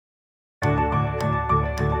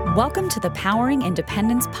Welcome to the Powering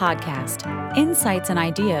Independence podcast, insights and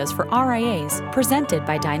ideas for RIAs presented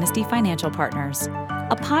by Dynasty Financial Partners,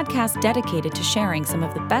 a podcast dedicated to sharing some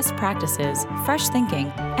of the best practices, fresh thinking,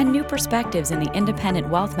 and new perspectives in the independent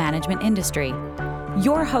wealth management industry.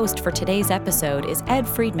 Your host for today's episode is Ed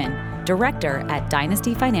Friedman, Director at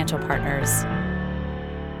Dynasty Financial Partners.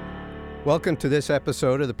 Welcome to this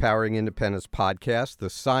episode of the Powering Independence podcast, The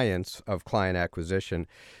Science of Client Acquisition.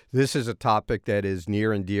 This is a topic that is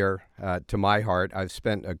near and dear to my heart. I've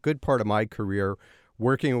spent a good part of my career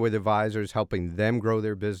working with advisors, helping them grow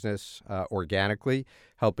their business organically,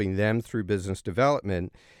 helping them through business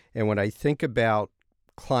development. And when I think about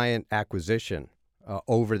client acquisition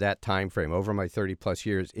over that time frame, over my 30 plus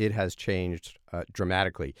years, it has changed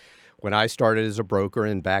dramatically. When I started as a broker,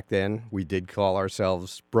 and back then we did call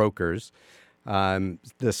ourselves brokers,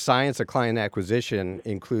 the science of client acquisition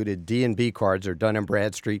included D&B cards, or Dun &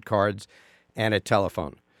 Bradstreet cards, and a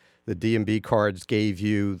telephone. The D&B cards gave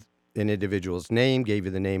you an individual's name, gave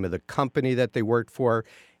you the name of the company that they worked for,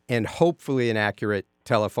 and hopefully an accurate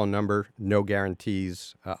telephone number. No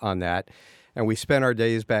guarantees on that. And we spent our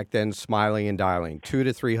days back then smiling and dialing, 200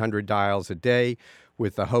 to 300 dials a day,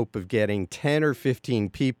 with the hope of getting 10 or 15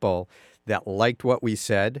 people that liked what we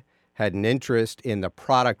said, had an interest in the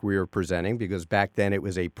product we were presenting, because back then it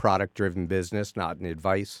was a product-driven business, not an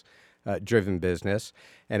advice-driven business.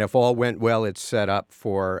 And if all went well, it's set up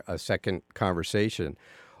for a second conversation.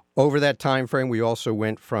 Over that time frame, we also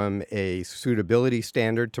went from a suitability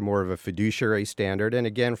standard to more of a fiduciary standard, and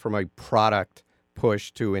again, from a product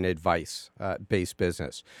push to an advice-based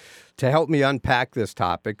business. To help me unpack this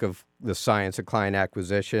topic of the science of client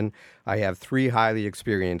acquisition, I have three highly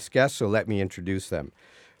experienced guests, so let me introduce them.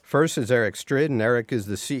 First is Eric Strid, and Eric is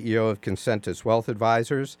the CEO of Consentus Wealth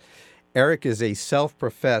Advisors. Eric is a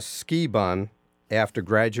self-professed ski bum after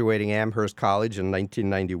graduating Amherst College in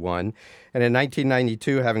 1991, and in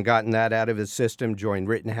 1992, having gotten that out of his system, joined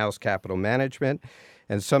Rittenhouse Capital Management,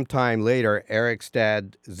 and sometime later, Eric's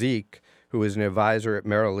dad, Zeke, who is an advisor at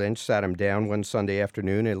Merrill Lynch, sat him down one Sunday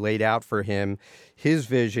afternoon and laid out for him his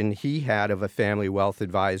vision he had of a family wealth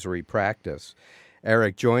advisory practice.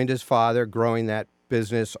 Eric joined his father, growing that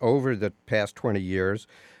business over the past 20 years,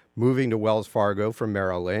 moving to Wells Fargo from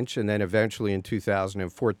Merrill Lynch, and then eventually in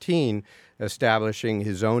 2014, establishing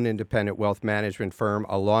his own independent wealth management firm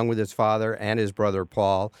along with his father and his brother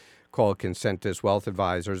Paul, called Consentus Wealth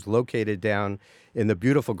Advisors, located down in the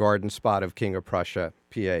beautiful garden spot of King of Prussia,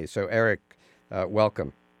 PA. So Eric,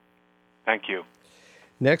 welcome. Thank you.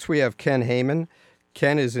 Next, we have Ken Heyman.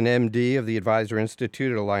 Ken is an MD of the Advisor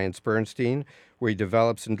Institute at AllianceBernstein, where he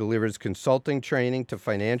develops and delivers consulting training to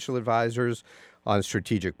financial advisors on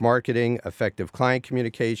strategic marketing, effective client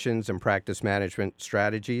communications, and practice management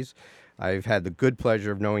strategies. I've had the good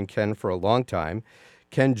pleasure of knowing Ken for a long time.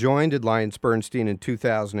 Ken joined AllianceBernstein in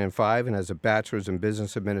 2005 and has a bachelor's in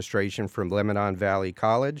business administration from Lebanon Valley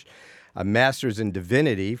College, a master's in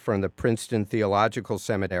divinity from the Princeton Theological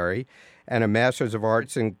Seminary, and a master's of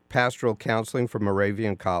arts in pastoral counseling from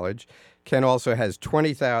Moravian College. Ken also has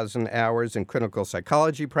 20,000 hours in clinical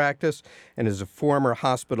psychology practice and is a former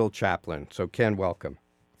hospital chaplain. So Ken, welcome.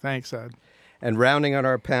 Thanks, Ed. And rounding on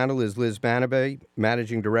our panel is Liz Manabe,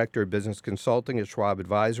 Managing Director of Business Consulting at Schwab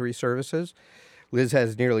Advisory Services. Liz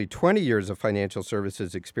has nearly 20 years of financial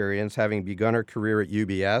services experience, having begun her career at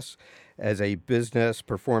UBS as a business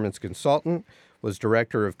performance consultant, was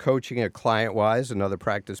director of coaching at ClientWise, another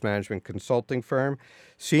practice management consulting firm,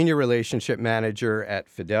 senior relationship manager at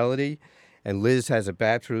Fidelity, and Liz has a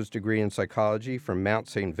bachelor's degree in psychology from Mount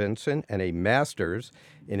St. Vincent and a master's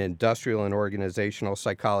in industrial and organizational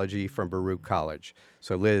psychology from Baruch College.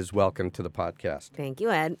 So Liz, welcome to the podcast. Thank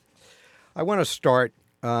you, Ed. I want to start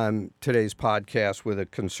today's podcast with a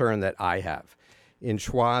concern that I have. In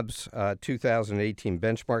Schwab's 2018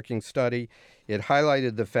 benchmarking study, it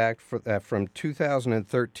highlighted the fact that from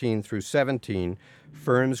 2013 through 17,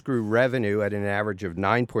 firms grew revenue at an average of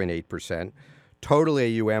 9.8%, total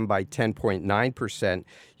AUM by 10.9%,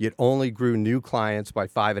 yet only grew new clients by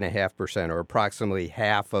 5.5%, or approximately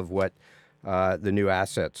half of what the new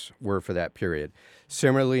assets were for that period.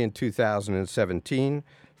 Similarly, in 2017,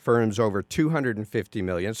 firms over $250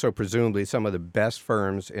 million, so presumably some of the best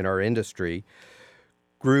firms in our industry,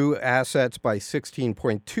 grew assets by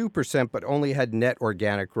 16.2%, but only had net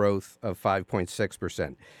organic growth of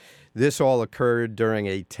 5.6%. This all occurred during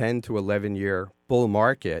a 10 to 11-year bull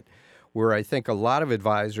market, where I think a lot of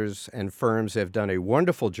advisors and firms have done a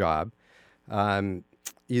wonderful job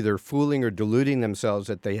either fooling or deluding themselves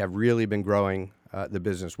that they have really been growing the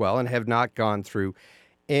business well and have not gone through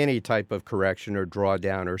any type of correction or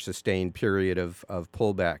drawdown or sustained period of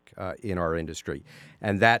pullback in our industry.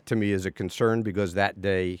 And that, to me, is a concern because that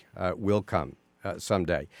day will come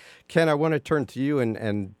someday. Ken, I want to turn to you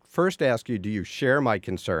and first ask you, do you share my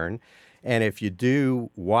concern? And if you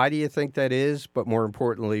do, why do you think that is? But more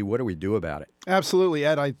importantly, what do we do about it? Absolutely,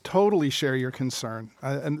 Ed. I totally share your concern.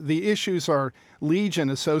 And the issues are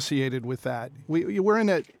legion associated with that. We're in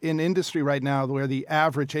an industry right now where the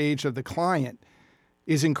average age of the client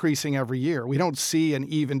is increasing every year. We don't see an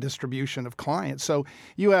even distribution of clients. So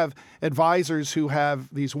you have advisors who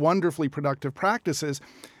have these wonderfully productive practices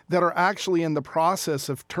that are actually in the process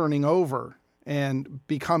of turning over and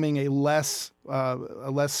becoming a less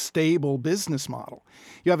stable business model.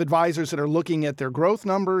 You have advisors that are looking at their growth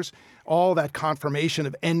numbers, all that confirmation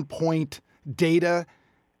of endpoint data,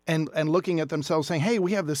 and looking at themselves saying, hey,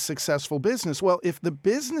 we have this successful business. Well, if the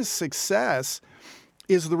business success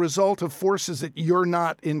is the result of forces that you're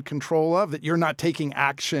not in control of, that you're not taking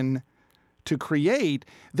action to create,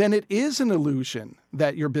 then it is an illusion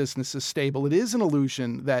that your business is stable. It is an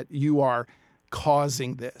illusion that you are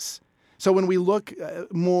causing this. So when we look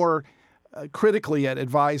more critically at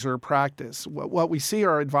advisor practice, what we see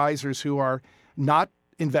are advisors who are not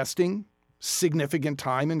investing significant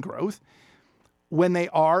time in growth. When they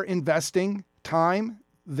are investing time,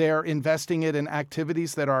 they're investing it in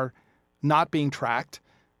activities that are not being tracked,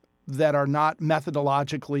 that are not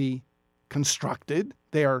methodologically constructed.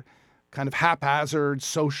 They are kind of haphazard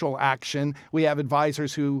social action. We have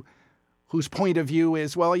advisors whose point of view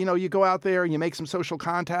is, well, you go out there and you make some social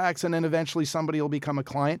contacts and then eventually somebody will become a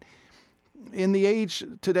client. In the age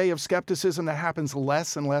today of skepticism, that happens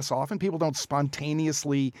less and less often. People don't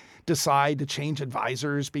spontaneously decide to change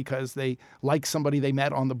advisors because they like somebody they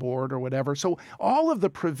met on the board or whatever. So all of the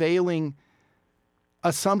prevailing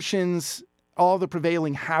assumptions, all the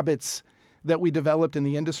prevailing habits that we developed in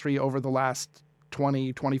the industry over the last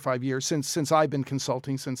 20, 25 years, since I've been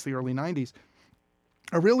consulting since the early 90s,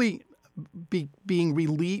 are really being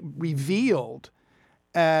revealed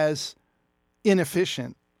as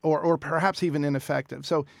inefficient or perhaps even ineffective.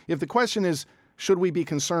 So if the question is, should we be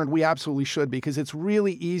concerned? We absolutely should, because it's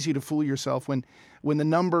really easy to fool yourself when the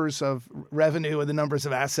numbers of revenue and the numbers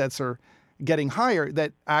of assets are getting higher,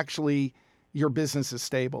 that actually your business is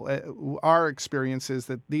stable. Our experience is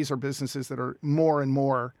that these are businesses that are more and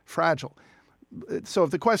more fragile. So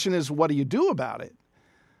if the question is, what do you do about it?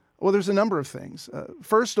 Well, there's a number of things.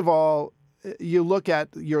 First of all, you look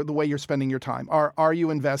at the way you're spending your time. Are you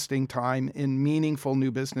investing time in meaningful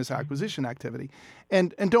new business acquisition activity?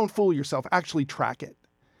 And don't fool yourself. Actually track it.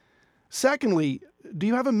 Secondly, do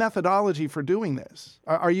you have a methodology for doing this?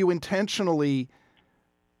 Are you intentionally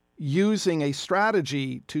using a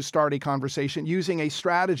strategy to start a conversation, using a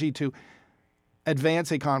strategy to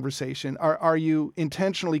advance a conversation? Are you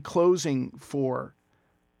intentionally closing for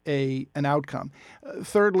an outcome?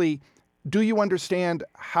 Thirdly, do you understand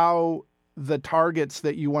how the targets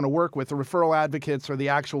that you want to work with, the referral advocates or the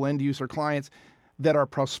actual end user clients that are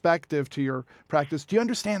prospective to your practice, do you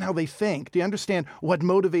understand how they think? Do you understand what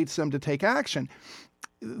motivates them to take action?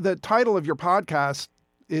 The title of your podcast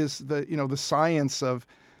is the science of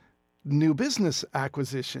new business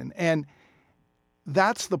acquisition. And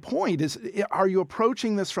that's the point, is are you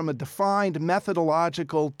approaching this from a defined,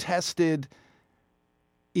 methodological, tested,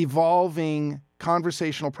 evolving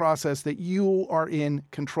conversational process that you are in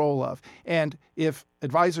control of? And if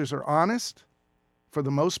advisors are honest, for the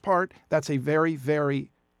most part, that's a very, very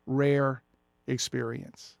rare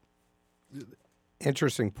experience.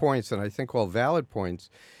 Interesting points, and I think all valid points.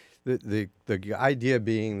 The idea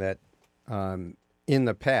being that in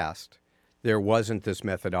the past, there wasn't this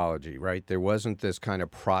methodology, right? There wasn't this kind of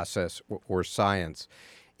process or science.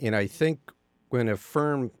 And I think when a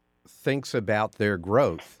firm thinks about their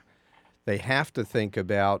growth, they have to think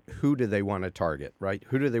about who do they want to target, right?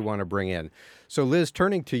 Who do they want to bring in? So Liz,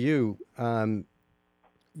 turning to you,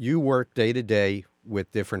 you work day to day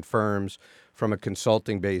with different firms from a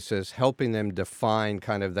consulting basis, helping them define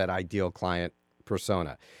kind of that ideal client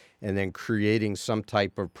persona, and then creating some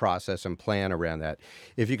type of process and plan around that.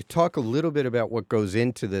 If you could talk a little bit about what goes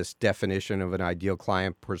into this definition of an ideal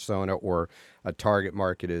client persona or a target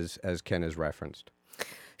market as Ken has referenced.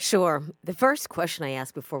 Sure. The first question I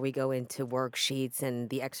ask before we go into worksheets and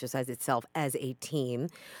the exercise itself as a team,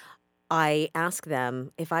 I ask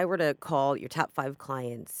them, if I were to call your top 5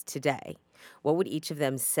 clients today, what would each of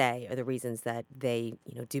them say are the reasons that they,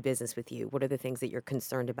 do business with you? What are the things that you're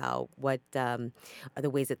concerned about? What are the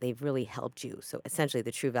ways that they've really helped you? So essentially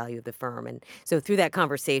the true value of the firm. And so through that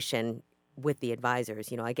conversation with the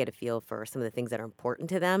advisors, I get a feel for some of the things that are important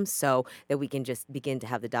to them so that we can just begin to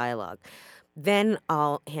have the dialogue. Then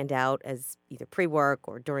I'll hand out, as either pre-work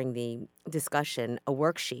or during the discussion, a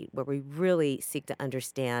worksheet where we really seek to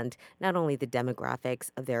understand not only the demographics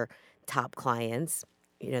of their top clients,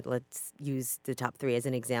 let's use the top three as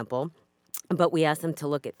an example, but we ask them to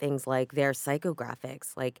look at things like their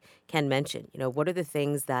psychographics, like Ken mentioned. What are the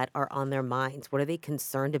things that are on their minds? What are they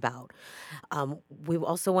concerned about? We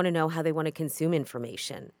also want to know how they want to consume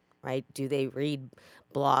information, right? Do they read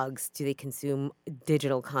blogs? Do they consume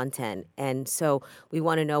digital content? And so we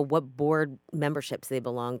want to know what board memberships they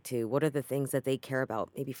belong to. What are the things that they care about,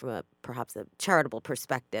 maybe from perhaps a charitable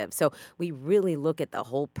perspective. So we really look at the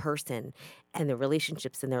whole person and the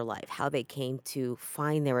relationships in their life, how they came to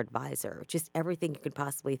find their advisor, just everything you could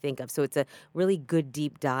possibly think of. So it's a really good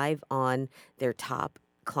deep dive on their top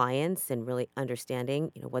clients and really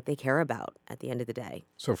understanding, what they care about at the end of the day.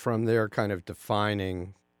 So from there, kind of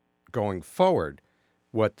defining going forward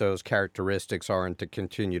what those characteristics are and to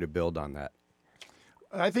continue to build on that.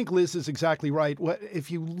 I think Liz is exactly right.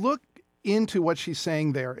 If you look into what she's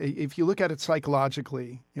saying there, if you look at it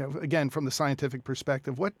psychologically, again, from the scientific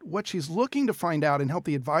perspective, what she's looking to find out and help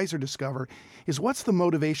the advisor discover is what's the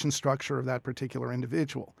motivation structure of that particular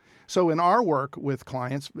individual. So in our work with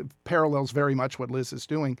clients, it parallels very much what Liz is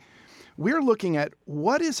doing. We're looking at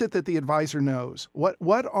what is it that the advisor knows?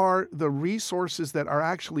 What are the resources that are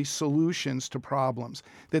actually solutions to problems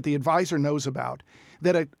that the advisor knows about,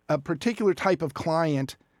 that a particular type of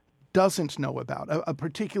client doesn't know about,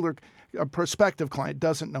 a prospective client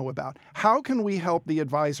doesn't know about? How can we help the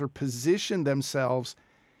advisor position themselves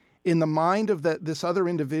in the mind of this other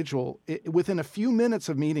individual within a few minutes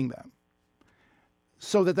of meeting them,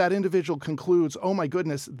 so that individual concludes, oh my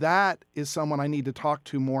goodness, that is someone I need to talk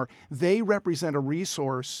to more. They represent a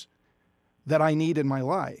resource that I need in my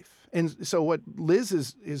life. And so what Liz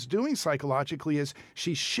is doing psychologically is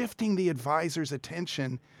she's shifting the advisor's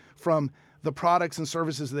attention from the products and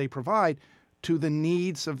services they provide to the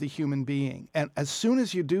needs of the human being. And as soon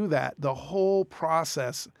as you do that, the whole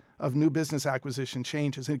process of new business acquisition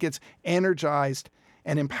changes. It gets energized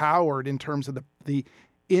and empowered in terms of the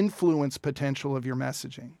influence potential of your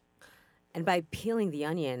messaging. And by peeling the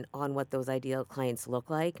onion on what those ideal clients look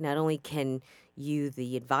like, not only can you,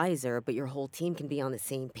 the advisor, but your whole team can be on the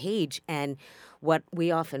same page. And what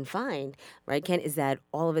we often find, right, Ken, is that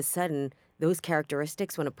all of a sudden, those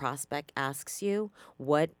characteristics, when a prospect asks you,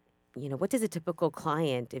 what does a typical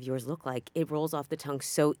client of yours look like? It rolls off the tongue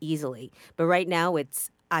so easily. But right now,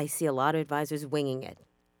 I see a lot of advisors winging it.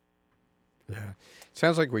 Yeah.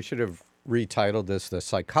 Sounds like we should have retitled this The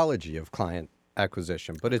Psychology of Client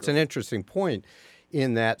Acquisition. But it's an interesting point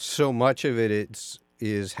in that so much of it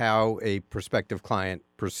is how a prospective client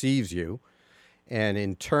perceives you, and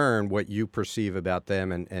in turn what you perceive about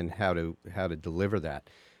them and how to deliver that.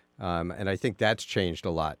 And I think that's changed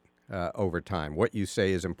a lot over time. What you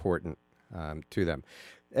say is important to them.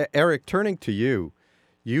 Eric, turning to you,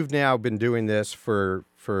 you've now been doing this for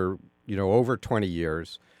over 20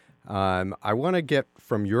 years. I want to get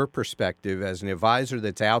from your perspective as an advisor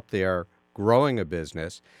that's out there growing a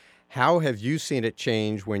business, how have you seen it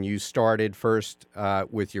change when you started first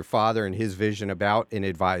with your father and his vision about an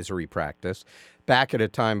advisory practice, back at a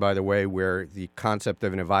time, by the way, where the concept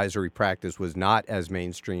of an advisory practice was not as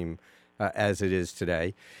mainstream as it is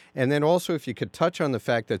today? And then also, if you could touch on the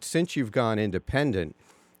fact that since you've gone independent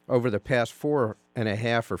over the past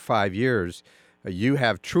 4.5 or 5 years, you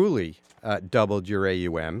have truly doubled your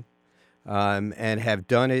AUM. And have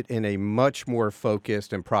done it in a much more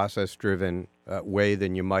focused and process-driven way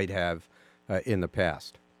than you might have in the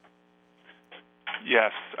past.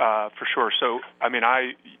 Yes, for sure. So, I mean,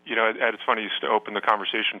 it's funny, you used to open the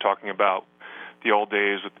conversation talking about the old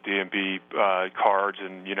days with the D&B cards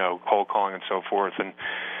and, cold calling and so forth. And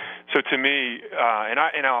so to me,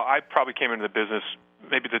 I probably came into the business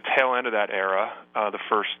maybe the tail end of that era, the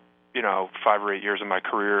first 5 or 8 years of my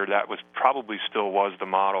career, that was probably still was the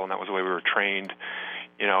model, and that was the way we were trained,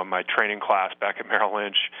 in my training class back at Merrill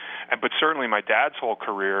Lynch. But certainly my dad's whole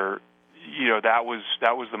career, that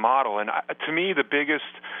was the model. And to me, the biggest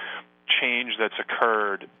change that's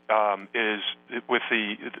occurred is with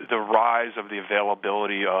the rise of the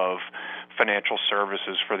availability of financial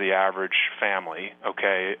services for the average family,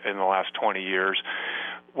 in the last 20 years.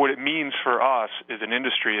 What it means for us as an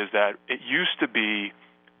industry is that it used to be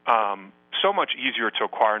so much easier to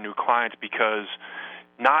acquire new clients because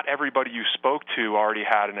not everybody you spoke to already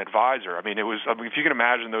had an advisor. I mean, if you can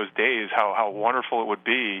imagine those days, how wonderful it would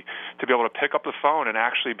be to be able to pick up the phone and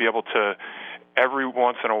actually be able to, every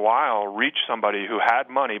once in a while, reach somebody who had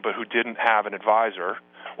money but who didn't have an advisor,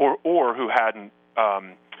 or who hadn't,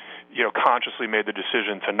 consciously made the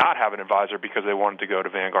decision to not have an advisor because they wanted to go to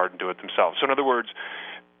Vanguard and do it themselves. So in other words,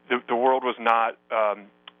 the world was not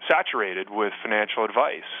saturated with financial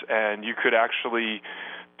advice, and you could actually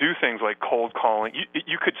do things like cold calling.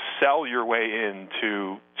 You could sell your way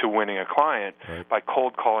into winning a client by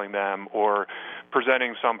cold calling them or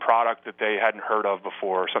presenting some product that they hadn't heard of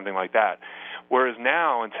before or something like that. Whereas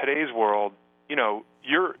now in today's world,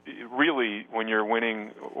 you're really, when you're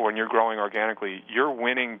winning, when you're growing organically, you're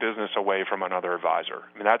winning business away from another advisor.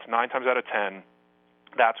 I mean, that's 9 times out of 10,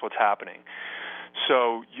 that's what's happening.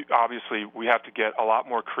 So obviously we have to get a lot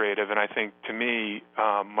more creative, and I think, to me,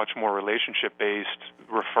 much more relationship-based,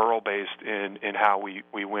 referral-based in how we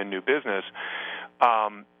win new business.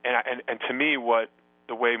 And to me, what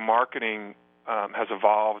the way marketing has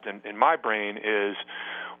evolved in my brain is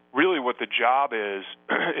really what the job is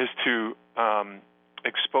to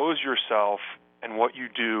expose yourself and what you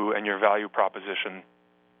do and your value proposition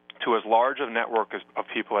to as large a network of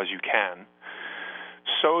people as you can,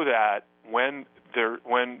 so that when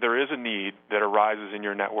there is a need that arises in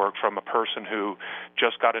your network from a person who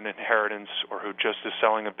just got an inheritance or who just is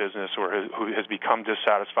selling a business or who has become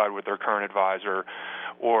dissatisfied with their current advisor,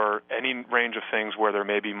 or any range of things where there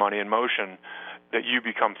may be money in motion, that you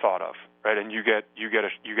become thought of, right? And you get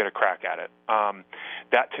a crack at it.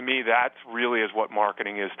 That, to me, that really is what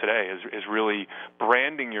marketing is today, is really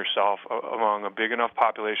branding yourself among a big enough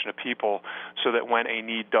population of people so that when a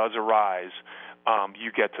need does arise,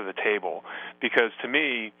 you get to the table. Because to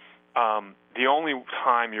me, the only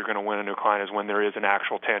time you're going to win a new client is when there is an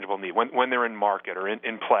actual tangible need, when they're in market or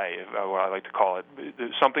in play, what I like to call it.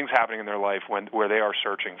 Something's happening in their life where they are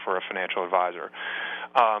searching for a financial advisor.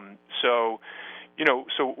 So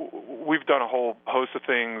we've done a whole host of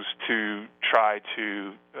things to try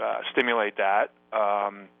to stimulate that.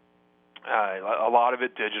 A lot of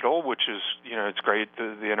it digital, which is, it's great.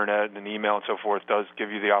 The internet and email and so forth does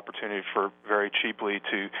give you the opportunity for very cheaply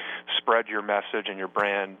to spread your message and your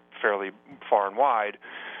brand fairly far and wide.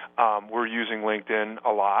 We're using LinkedIn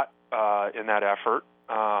a lot in that effort.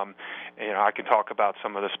 I can talk about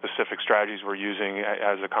some of the specific strategies we're using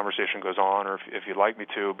as the conversation goes on, or if you'd like me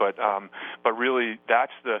to. But really,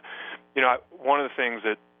 that's one of the things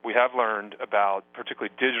that we have learned about,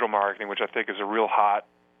 particularly digital marketing, which I think is a real hot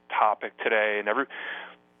topic today. And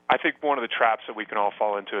I think one of the traps that we can all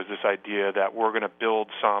fall into is this idea that we're going to build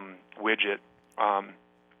some widget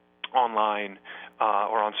online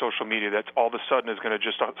or on social media that's all of a sudden is going to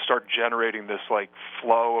just start generating this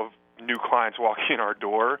flow of new clients walking in our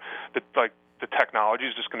door. That the technology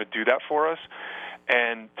is just going to do that for us.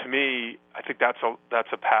 And to me, I think that's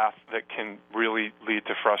a path that can really lead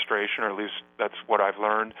to frustration, or at least that's what I've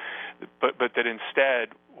learned. But that instead,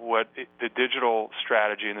 the digital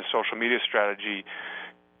strategy and the social media strategy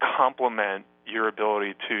complement your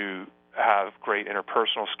ability to have great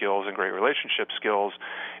interpersonal skills and great relationship skills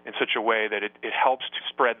in such a way that it helps to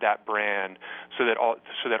spread that brand, so that all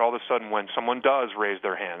of a sudden, when someone does raise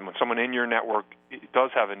their hand, when someone in your network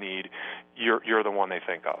does have a need, you're the one they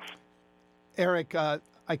think of. Eric,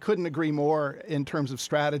 I couldn't agree more in terms of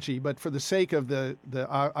strategy, but for the sake of the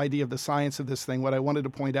idea of the science of this thing, what I wanted to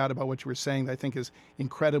point out about what you were saying that I think is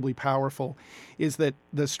incredibly powerful is that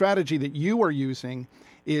the strategy that you are using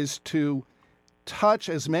is to touch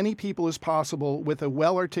as many people as possible with a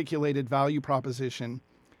well-articulated value proposition,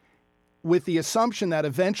 with the assumption that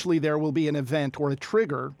eventually there will be an event or a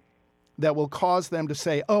trigger that will cause them to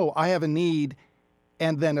say, oh, I have a need,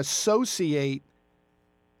 and then associate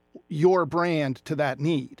your brand to that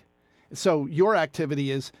need. So your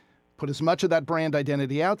activity is put as much of that brand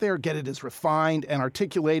identity out there, get it as refined and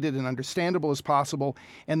articulated and understandable as possible,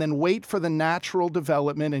 and then wait for the natural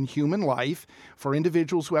development in human life for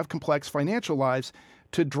individuals who have complex financial lives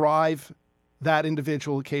to drive that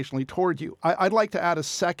individual occasionally toward you. I'd like to add a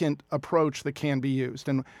second approach that can be used.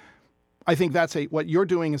 And I think what you're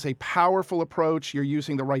doing is a powerful approach. You're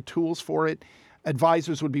using the right tools for it.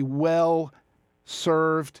 Advisors would be well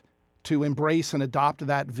served to embrace and adopt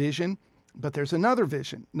that vision. But there's another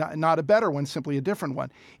vision, not a better one, simply a different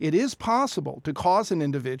one. It is possible to cause an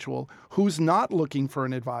individual who's not looking for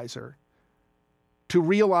an advisor to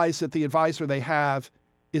realize that the advisor they have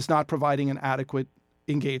is not providing an adequate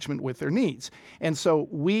engagement with their needs. And so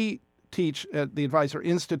we teach at the Advisor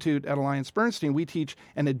Institute at AllianceBernstein, we teach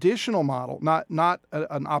an additional model, not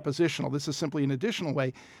an oppositional. This is simply an additional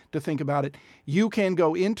way to think about it. You can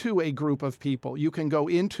go into a group of people. You can go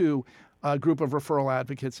into a group of referral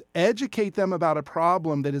advocates, educate them about a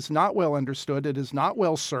problem that is not well understood, that is not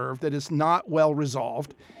well served, that is not well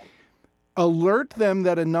resolved, alert them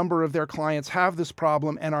that a number of their clients have this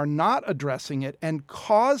problem and are not addressing it, and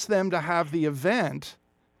cause them to have the event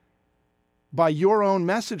by your own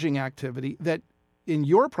messaging activity that in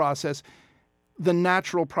your process, the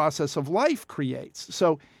natural process of life creates.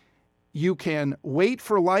 So you can wait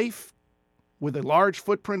for life with a large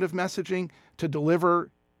footprint of messaging to deliver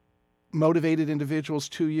motivated individuals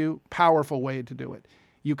to you. Powerful way to do it.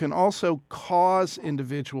 You can also cause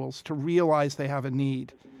individuals to realize they have a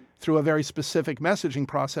need through a very specific messaging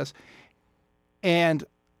process and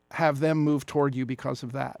have them move toward you because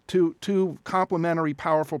of that. Two complementary,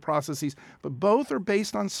 powerful processes, but both are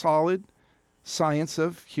based on solid science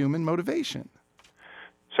of human motivation.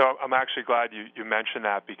 So I'm actually glad you mentioned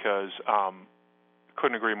that because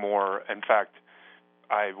couldn't agree more. In fact,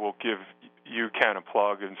 I will give you, Ken, a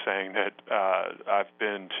plug in saying that I've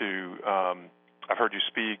heard you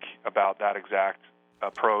speak about that exact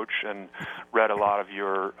approach and read a lot of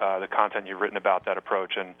the content you've written about that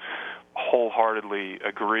approach, and wholeheartedly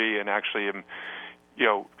agree. And actually,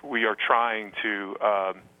 we are trying to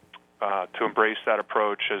embrace that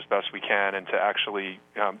approach as best we can, and to actually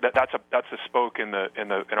that's a spoke in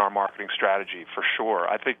our marketing strategy for sure.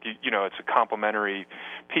 I think it's a complementary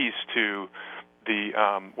piece to the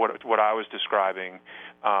what I was describing,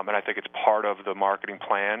 and I think it's part of the marketing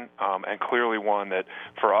plan, and clearly one that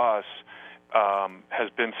for us has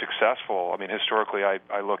been successful. I mean, historically,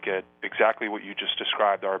 I look at exactly what you just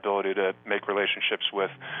described: our ability to make relationships with,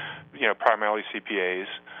 primarily CPAs.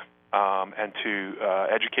 And to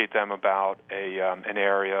educate them about an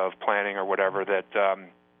area of planning or whatever that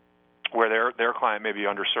where their client may be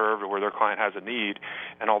underserved or where their client has a need,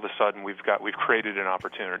 and all of a sudden we've created an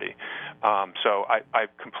opportunity. So I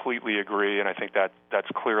completely agree, and I think that's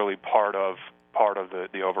clearly part of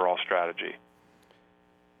the overall strategy.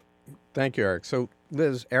 Thank you, Eric. So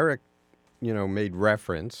Liz, Eric, made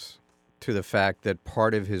reference to the fact that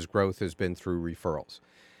part of his growth has been through referrals.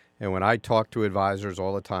 And when I talk to advisors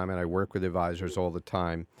all the time, and I work with advisors all the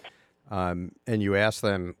time, and you ask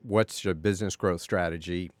them, what's your business growth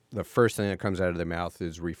strategy? The first thing that comes out of their mouth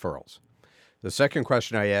is referrals. The second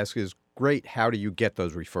question I ask is, great, how do you get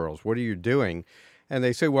those referrals? What are you doing? And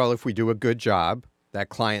they say, well, if we do a good job, that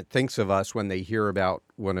client thinks of us when they hear about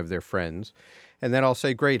one of their friends. And then I'll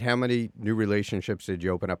say, great, how many new relationships did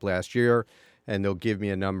you open up last year? And they'll give me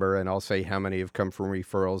a number, and I'll say how many have come from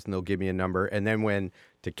referrals, and they'll give me a number. And then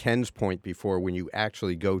to Ken's point before, when you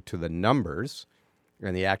actually go to the numbers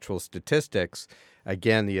and the actual statistics,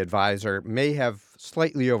 again, the advisor may have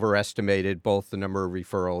slightly overestimated both the number of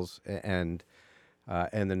referrals and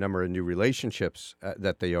the number of new relationships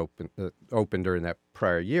that they opened during that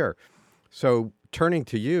prior year. So turning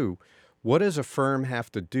to you, what does a firm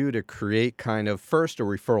have to do to create kind of first a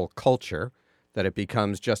referral culture, that it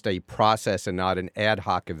becomes just a process and not an ad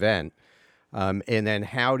hoc event? And then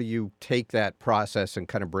how do you take that process and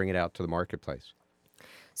kind of bring it out to the marketplace?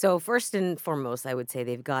 So first and foremost, I would say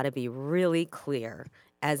they've got to be really clear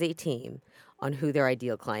as a team on who their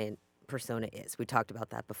ideal client persona is. We talked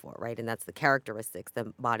about that before, right? And that's the characteristics that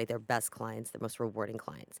embody their best clients, their most rewarding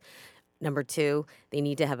clients. Number two, they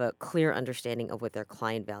need to have a clear understanding of what their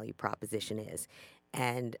client value proposition is.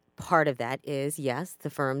 And part of that is, yes, the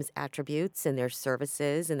firm's attributes and their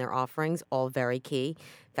services and their offerings, all very key.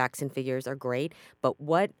 Facts and figures are great. But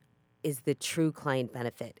what is the true client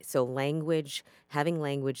benefit? So having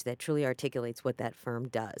language that truly articulates what that firm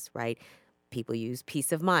does, right? People use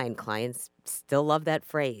peace of mind. Clients still love that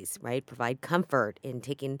phrase, right? Provide comfort in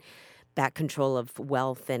taking back control of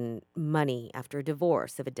wealth and money after a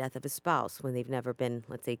divorce, of a death of a spouse, when they've never been,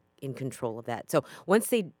 let's say, in control of that. So once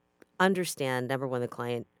they understand, number one,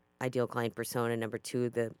 the ideal client persona, number two,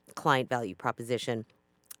 the client value proposition,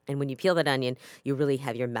 and when you peel that onion, you really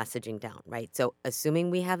have your messaging down, right? So assuming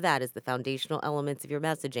we have that as the foundational elements of your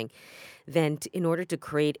messaging, then in order to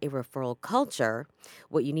create a referral culture,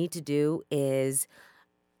 what you need to do is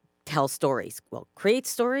tell stories. Well, create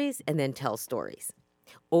stories and then tell stories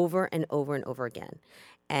over and over and over again.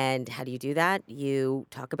 And how do you do that? You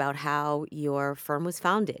talk about how your firm was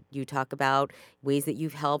founded. You talk about ways that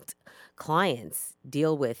you've helped clients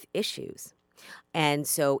deal with issues. And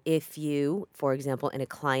so if you, for example, in a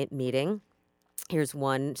client meeting, here's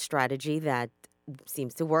one strategy that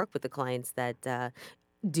seems to work with the clients that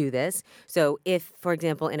do this. So if, for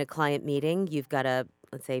example, in a client meeting, you've got a,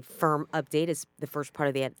 let's say, firm update is the first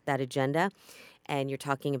part of that agenda, and you're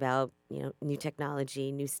talking about, new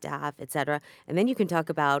technology, new staff, et cetera. And then you can talk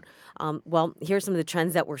about, here's some of the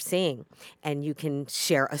trends that we're seeing, and you can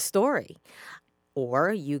share a story.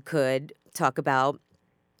 Or you could talk about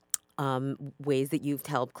ways that you've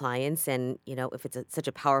helped clients. And, if it's such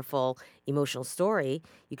a powerful emotional story,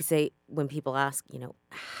 you could say when people ask,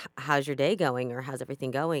 how's your day going or how's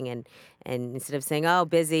everything going? And instead of saying, oh,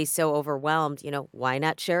 busy, so overwhelmed, why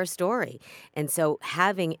not share a story? And so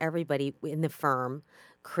having everybody in the firm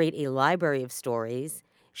create a library of stories,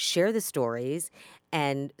 share the stories.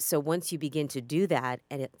 And so once you begin to do that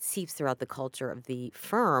and it seeps throughout the culture of the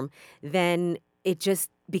firm, then it just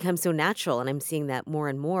becomes so natural. And I'm seeing that more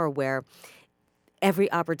and more where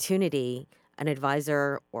every opportunity an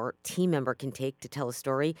advisor or team member can take to tell a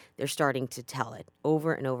story, they're starting to tell it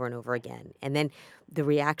over and over and over again. And then the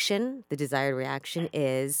reaction, the desired reaction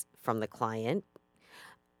is from the client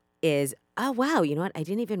is, oh, wow, you know what? I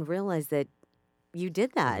didn't even realize that you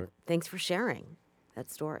did that. Thanks for sharing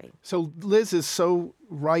that story. So Liz is so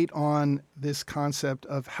right on this concept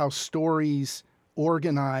of how stories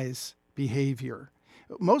organize behavior.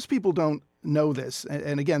 Most people don't know this.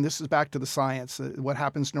 And again, this is back to the science, what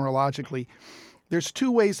happens neurologically. There's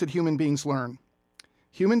two ways that human beings learn.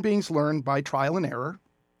 Human beings learn by trial and error,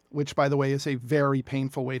 which, by the way, is a very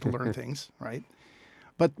painful way to learn things, right?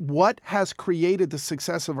 But what has created the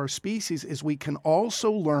success of our species is we can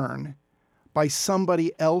also learn by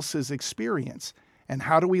somebody else's experience. And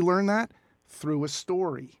how do we learn that? Through a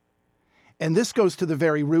story. And this goes to the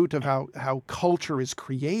very root of how culture is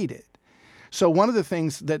created. So one of the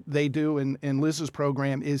things that they do in Liz's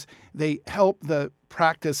program is they help the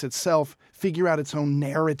practice itself figure out its own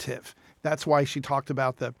narrative. That's why she talked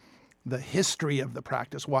about the history of the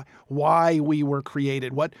practice, why we were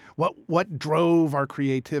created, what drove our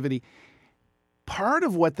creativity. Part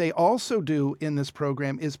of what they also do in this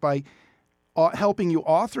program is by helping you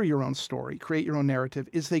author your own story, create your own narrative,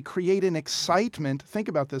 is they create an excitement, think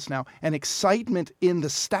about this now, an excitement in the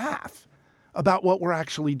staff about what we're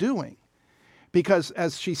actually doing. Because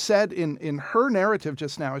as she said in her narrative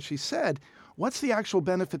just now, as she said, what's the actual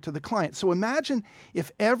benefit to the client? So imagine if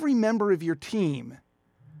every member of your team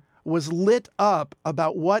was lit up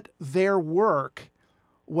about what their work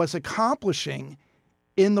was accomplishing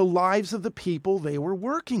in the lives of the people they were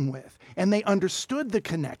working with, and they understood the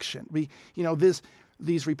connection.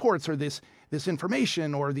 These reports or this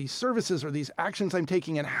information or these services or these actions I'm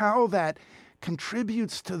taking and how that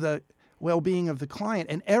contributes to the well-being of the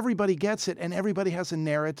client, and everybody gets it, and everybody has a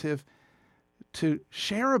narrative to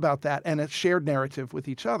share about that and a shared narrative with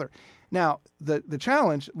each other. Now, the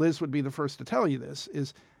challenge, Liz would be the first to tell you this,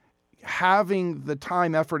 is having the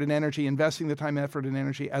time, effort, and energy, investing the time, effort, and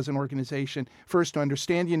energy as an organization, first to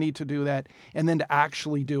understand you need to do that, and then to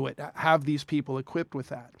actually do it, have these people equipped with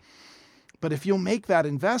that. But if you'll make that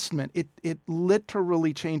investment, it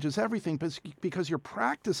literally changes everything because your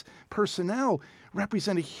practice personnel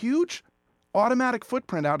represent a huge automatic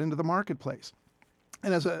footprint out into the marketplace.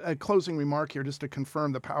 And as a closing remark here, just to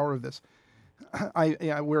confirm the power of this,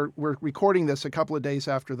 we're recording this a couple of days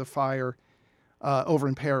after the fire over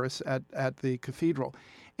in Paris at the cathedral.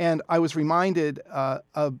 And I was reminded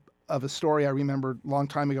of a story I remembered a long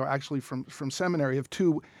time ago, actually from seminary, of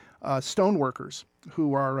two stone workers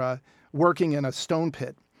who are working in a stone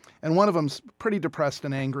pit. And one of them's pretty depressed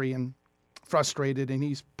and angry and frustrated, and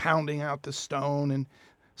he's pounding out the stone, and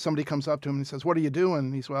somebody comes up to him and he says, "What are you doing?"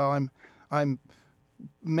 And he's, "Well, I'm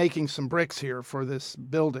making some bricks here for this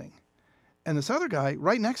building." And this other guy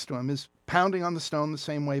right next to him is pounding on the stone the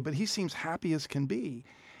same way, but he seems happy as can be.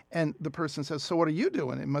 And the person says, "So what are you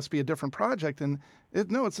doing? It must be a different project." And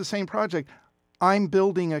no, it's the same project. "I'm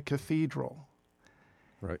building a cathedral."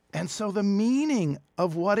 Right. And so the meaning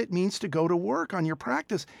of what it means to go to work on your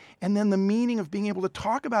practice, and then the meaning of being able to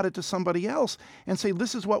talk about it to somebody else and say,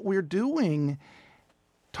 "This is what we're doing."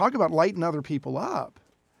 Talk about lighting other people up.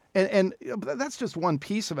 And that's just one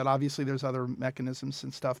piece of it. Obviously, there's other mechanisms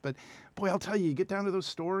and stuff. But boy, I'll tell you get down to those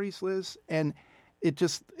stories, Liz, and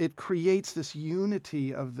it creates this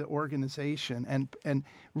unity of the organization and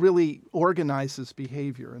really organizes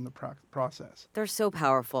behavior in the process. They're so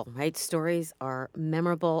powerful, right? Stories are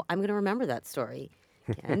memorable. I'm going to remember that story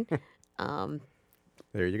again.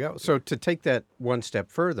 There you go. So to take that one step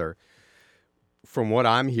further, from what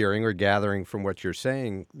I'm hearing or gathering from what you're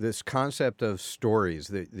saying, this concept of stories,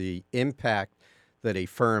 the impact that a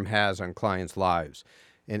firm has on clients' lives,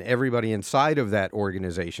 and everybody inside of that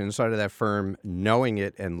organization, inside of that firm, knowing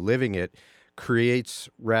it and living it, creates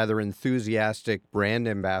rather enthusiastic brand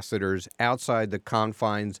ambassadors outside the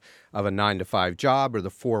confines of a 9-to-5 job or the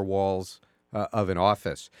four walls of an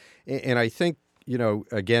office. And I think,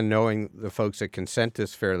 again, knowing the folks at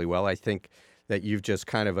Consentus fairly well, I think that you've just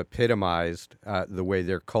kind of epitomized the way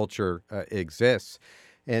their culture exists.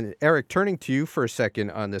 And Eric, turning to you for a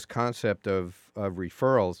second on this concept of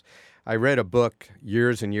referrals, I read a book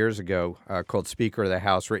years and years ago called Speaker of the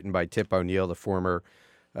House, written by Tip O'Neill, the former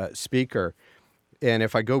speaker. And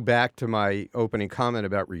if I go back to my opening comment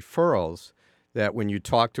about referrals, that when you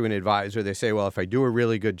talk to an advisor, they say, well, if I do a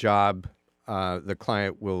really good job, the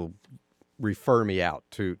client will refer me out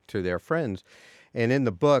to their friends. And in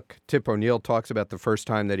the book, Tip O'Neill talks about the first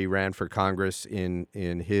time that he ran for Congress in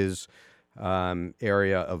his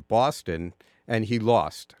area of Boston, and he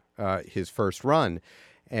lost his first run.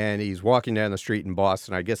 And he's walking down the street in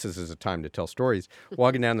Boston. I guess this is a time to tell stories.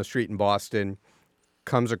 Walking down the street in Boston,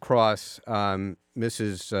 comes across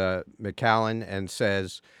Mrs. McCallan and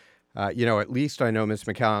says, at least I know, Miss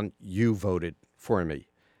McCallan, you voted for me.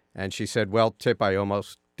 And she said, well, Tip, I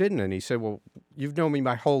almost didn't. And he said, well, you've known me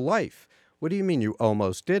my whole life. What do you mean you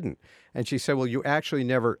almost didn't? And she said, well, you actually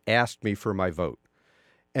never asked me for my vote.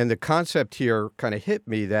 And the concept here kind of hit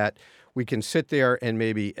me that we can sit there and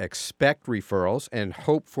maybe expect referrals and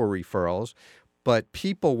hope for referrals, but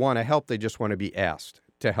people want to help. They just want to be asked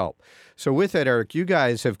to help. So with that, Eric, you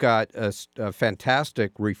guys have got a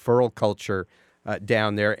fantastic referral culture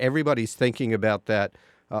down there. Everybody's thinking about that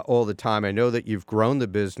all the time. I know that you've grown the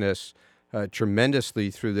business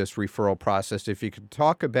tremendously through this referral process. If you could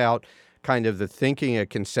talk about kind of the thinking at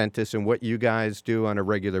Consentus and what you guys do on a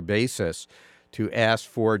regular basis to ask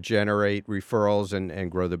for, generate referrals, and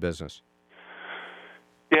grow the business.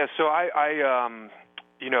 Yeah, so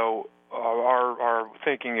our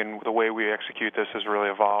thinking and the way we execute this has really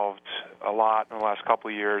evolved a lot in the last couple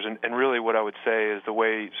of years. And really what I would say is the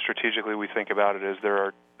way strategically we think about it is there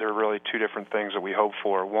are really two different things that we hope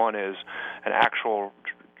for. One is an actual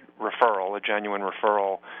referral, a genuine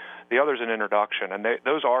referral. The other is an introduction, and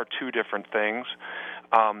those are two different things.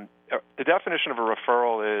 The definition of a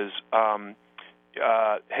referral is,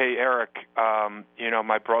 hey, Eric,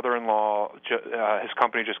 my brother-in-law, his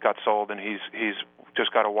company just got sold, and he's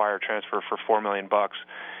just got a wire transfer for $4 million,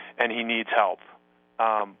 and he needs help.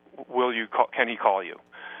 Can he call you?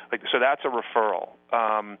 So that's a referral,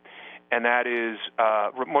 and that is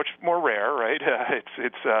much more rare, right?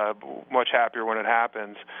 It's much happier when it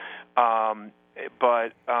happens.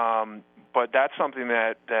 But that's something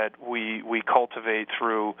that we cultivate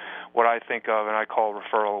through what I think of and I call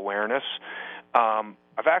referral awareness.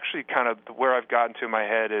 I've actually kind of, where I've gotten to in my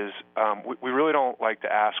head is we really don't like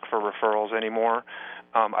to ask for referrals anymore.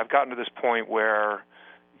 I've gotten to this point where,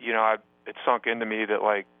 it sunk into me that,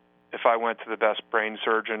 like, if I went to the best brain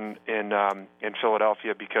surgeon in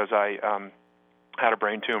Philadelphia because I had a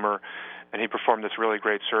brain tumor, and he performed this really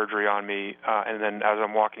great surgery on me, and then as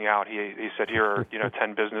I'm walking out, he said, here are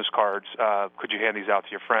 10 business cards. Could you hand these out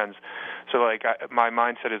to your friends? So, like, my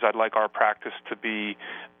mindset is I'd like our practice to be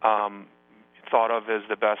thought of as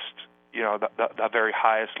the best, the very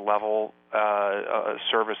highest level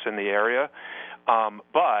service in the area.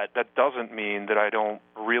 But that doesn't mean that I don't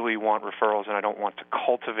really want referrals and I don't want to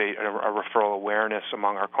cultivate a referral awareness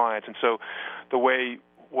among our clients. And so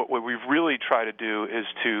what we really try to do is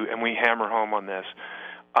and we hammer home on this,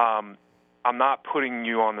 I'm not putting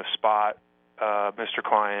you on the spot, Mr.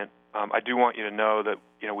 Client. I do want you to know that,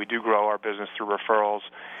 we do grow our business through referrals,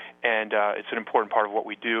 and it's an important part of what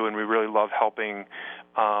we do, and we really love helping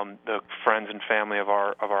the friends and family of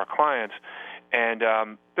our clients. And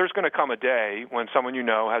there's going to come a day when someone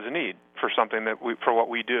has a need for something for what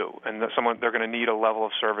we do, and that they're going to need a level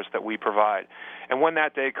of service that we provide. And when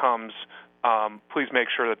that day comes, please make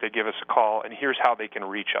sure that they give us a call, and here's how they can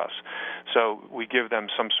reach us. So we give them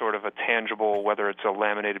some sort of a tangible, whether it's a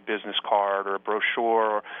laminated business card or a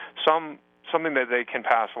brochure or something that they can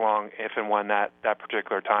pass along if and when that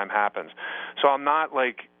particular time happens. So I'm not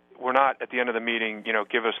like, we're not at the end of the meeting,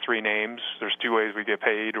 give us 3 names. There's 2 ways we get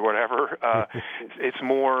paid or whatever. It's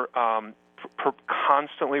more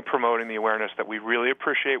constantly promoting the awareness that we really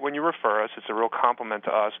appreciate when you refer us. It's a real compliment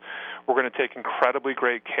to us. We're going to take incredibly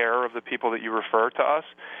great care of the people that you refer to us.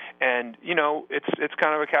 And, it's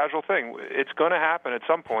kind of a casual thing. It's going to happen at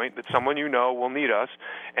some point that someone will need us,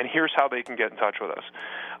 and here's how they can get in touch with us.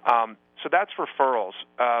 So that's referrals.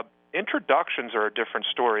 Introductions are a different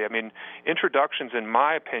story. I mean, introductions, in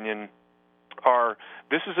my opinion,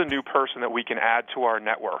 this is a new person that we can add to our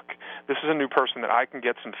network. This is a new person that I can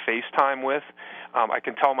get some face time with. I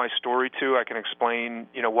can tell my story to. I can explain,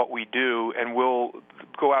 what we do, and we'll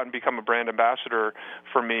go out and become a brand ambassador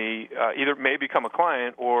for me. Either may become a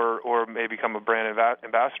client or may become a brand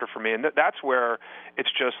ambassador for me. And that's where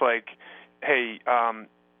it's just like, hey,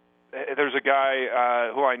 there's a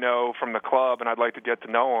guy who I know from the club, and I'd like to get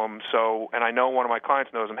to know him. And I know one of my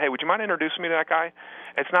clients knows him. Hey, would you mind introducing me to that guy?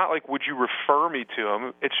 It's not like, would you refer me to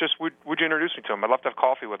him? It's just, would you introduce me to him? I'd love to have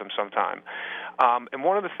coffee with him sometime. And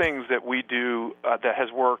one of the things that we do that has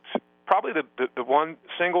worked probably the one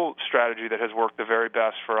single strategy that has worked the very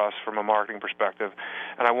best for us from a marketing perspective,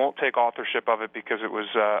 and I won't take authorship of it because it was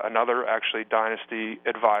another actually Dynasty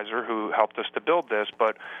advisor who helped us to build this,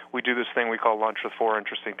 but we do this thing we call Lunch with Four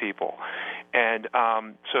Interesting People. And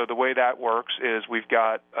so the way that works is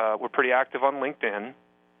we're pretty active on LinkedIn.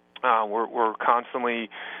 We're constantly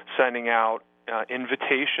sending out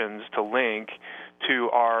invitations to link to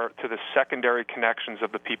the secondary connections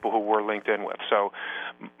of the people who we're linked in with. So,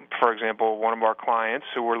 for example, one of our clients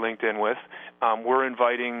who we're linked in with, we're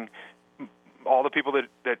inviting all the people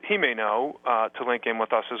that he may know to link in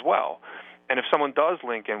with us as well. And if someone does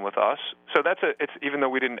link in with us, so it's even though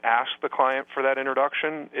we didn't ask the client for that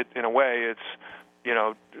introduction, in a way it's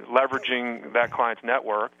leveraging that client's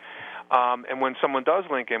network. And when someone does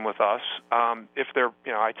link in with us, if they're,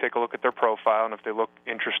 I take a look at their profile, and if they look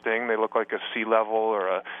interesting, they look like a C-level or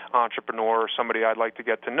an entrepreneur or somebody I'd like to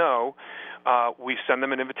get to know, we send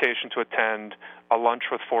them an invitation to attend a Lunch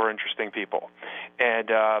with Four Interesting People. And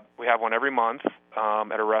we have one every month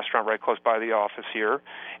at a restaurant right close by the office here.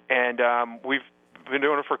 And we've been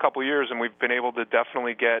doing it for a couple of years, and we've been able to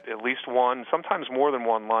definitely get at least one, sometimes more than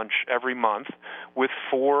one lunch every month with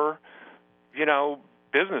four,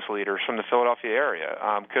 business leaders from the Philadelphia area,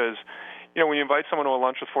 because when you invite someone to a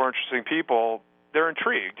Lunch with Four Interesting People, they're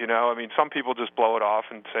intrigued. Some people just blow it off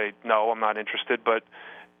and say, no, I'm not interested, but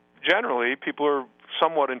generally people are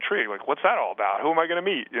somewhat intrigued, like, what's that all about? Who am I going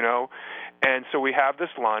to meet? And so we have this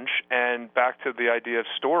lunch, and back to the idea of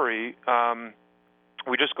story,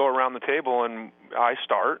 we just go around the table and I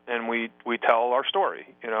start and we tell our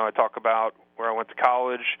story. I talk about where I went to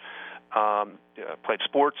college, played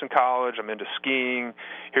sports in college. I'm into skiing.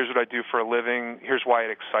 Here's what I do for a living. Here's why it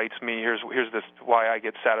excites me. Here's why I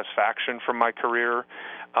get satisfaction from my career.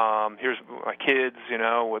 Here's my kids,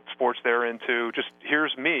 what sports they're into. Just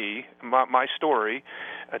here's me, my story.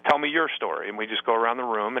 Tell me your story. And we just go around the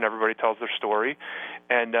room and everybody tells their story.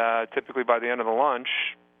 And typically by the end of the lunch,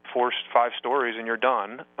 4-5 stories and you're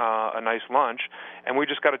done, a nice lunch. And we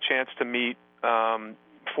just got a chance to meet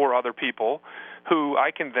 4 other people who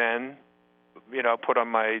I can then, put on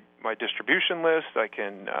my distribution list. I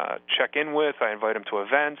can check in with. I invite them to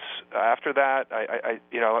events. After that, I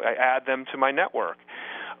add them to my network.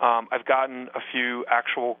 I've gotten a few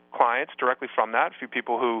actual clients directly from that, a few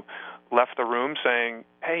people who left the room saying,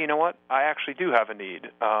 hey, you know what, I actually do have a need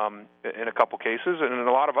in a couple cases. And in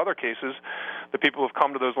a lot of other cases, the people who have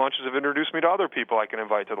come to those lunches have introduced me to other people I can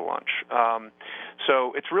invite to the lunch.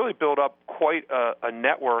 So it's really built up quite a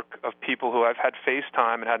network of people who I've had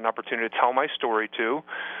FaceTime and had an opportunity to tell my story to,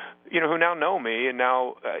 who now know me. And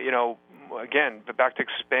now, again, back to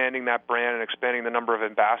expanding that brand and expanding the number of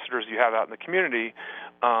ambassadors you have out in the community,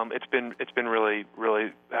 it's been really,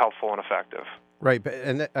 really helpful and effective. Right,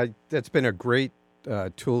 and that's been a great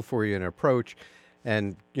tool for you and approach.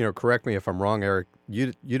 And correct me if I'm wrong, Eric.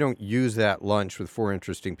 You don't use that Lunch with Four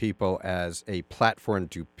Interesting People as a platform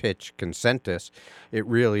to pitch Consentus. It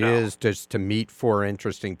really is just to meet 4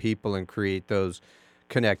 interesting people and create those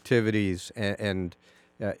connectivities. And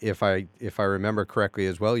if I remember correctly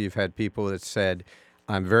as well, you've had people that said,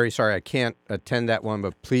 "I'm very sorry I can't attend that one,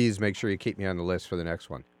 but please make sure you keep me on the list for the next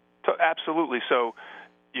one." So absolutely. So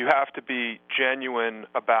you have to be genuine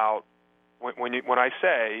about when I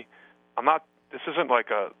say I'm not. This isn't like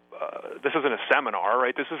this isn't a seminar,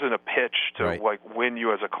 right? This isn't a pitch to win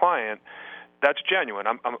you as a client. That's genuine.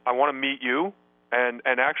 I want to meet you, and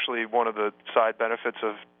actually one of the side benefits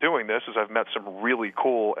of doing this is I've met some really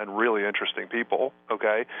cool and really interesting people.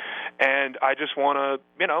 Okay, and I just want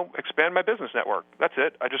to expand my business network. That's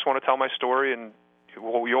it. I just want to tell my story, and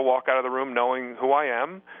you'll walk out of the room knowing who I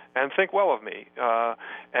am and think well of me.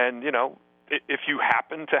 And if you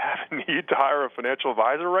happen to have a need to hire a financial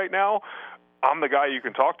advisor right now, I'm the guy you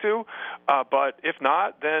can talk to, but if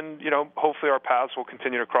not, then hopefully our paths will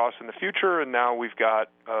continue to cross in the future. And now we've got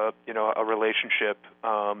a relationship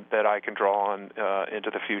that I can draw on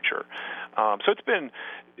into the future. So it's been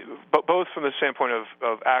both from the standpoint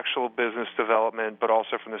of actual business development, but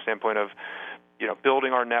also from the standpoint of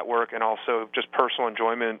building our network and also just personal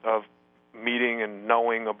enjoyment of meeting and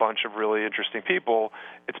knowing a bunch of really interesting people.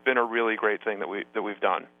 It's been a really great thing that we've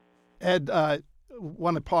done. Ed,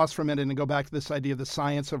 want to pause for a minute and go back to this idea of the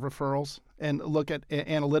science of referrals and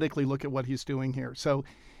analytically look at what he's doing here. So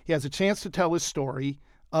he has a chance to tell his story.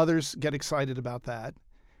 Others get excited about that.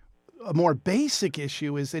 A more basic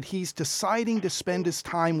issue is that he's deciding to spend his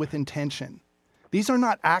time with intention. These are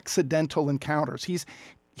not accidental encounters.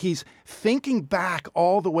 He's thinking back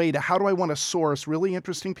all the way to how do I want to source really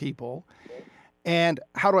interesting people and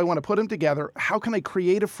how do I want to put them together? How can I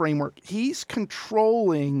create a framework? He's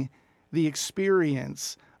controlling the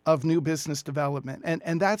experience of new business development.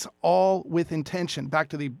 And that's all with intention. Back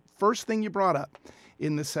to the first thing you brought up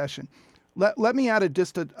in this session. Let me add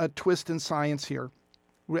just a twist in science here.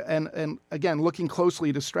 And again, looking closely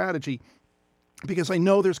at strategy, because I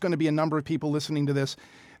know there's going to be a number of people listening to this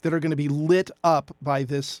that are going to be lit up by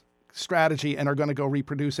this strategy and are going to go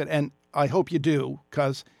reproduce it. And I hope you do,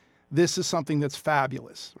 because this is something that's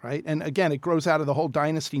fabulous, right? And again, it grows out of the whole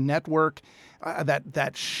Dynasty network,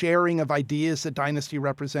 that sharing of ideas that Dynasty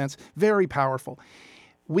represents. Very powerful.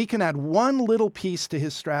 We can add one little piece to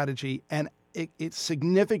his strategy, and it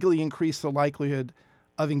significantly increased the likelihood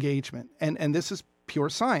of engagement. And this is pure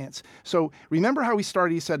science. So remember how he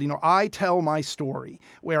started? He said, I tell my story,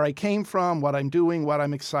 where I came from, what I'm doing, what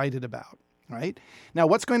I'm excited about, right? Now,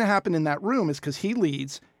 what's going to happen in that room is, because he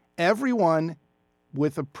leads, everyone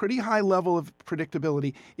with a pretty high level of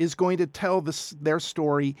predictability is going to tell their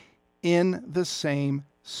story in the same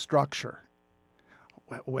structure.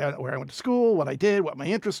 Where I went to school, what I did, what my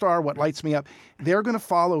interests are, what lights me up. They're going to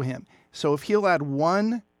follow him. So if he'll add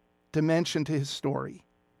one dimension to his story,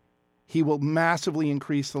 he will massively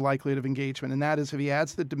increase the likelihood of engagement. And that is if he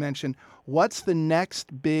adds the dimension, what's the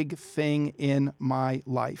next big thing in my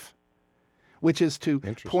life? Which is to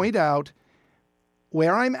point out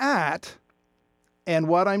where I'm at and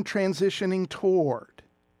what I'm transitioning toward,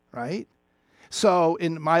 right? So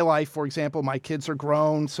in my life, for example, my kids are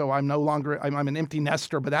grown, so I'm an empty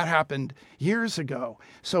nester, but that happened years ago.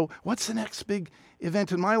 So what's the next big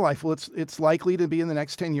event in my life? Well, it's likely to be in the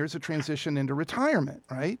next 10 years a transition into retirement,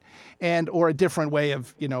 right? Or a different way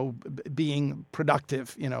of, being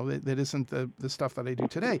productive, that isn't the stuff that I do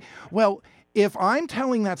today. Well, if I'm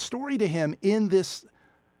telling that story to him in this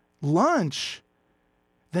lunch,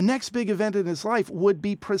 the next big event in his life would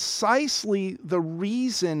be precisely the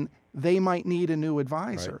reason they might need a new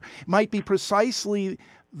advisor. Right. Might be precisely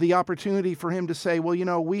the opportunity for him to say,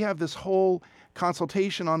 well, we have this whole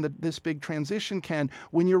consultation on this big transition, Ken.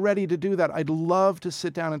 When you're ready to do that, I'd love to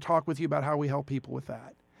sit down and talk with you about how we help people with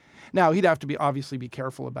that. Now, he'd have to obviously be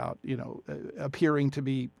careful about, appearing to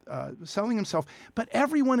be selling himself. But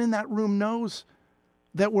everyone in that room knows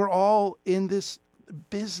that we're all in this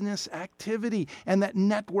business activity and that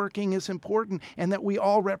networking is important and that we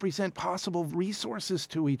all represent possible resources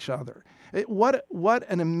to each other. What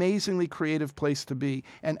an amazingly creative place to be.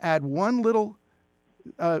 And add one little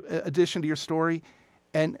addition to your story,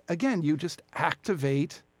 and again, you just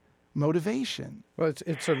activate motivation. Well,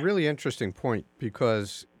 it's a really interesting point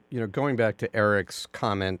because, going back to Eric's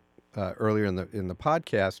comment earlier in the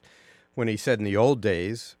podcast, when he said in the old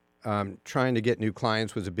days, trying to get new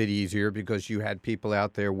clients was a bit easier because you had people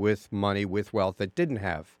out there with money, with wealth that didn't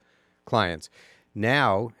have clients.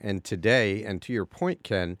 Now and today, and to your point,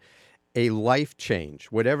 Ken, a life change,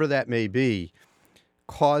 whatever that may be,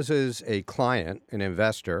 causes a client, an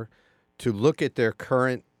investor, to look at their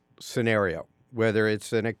current scenario, whether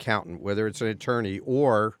it's an accountant, whether it's an attorney,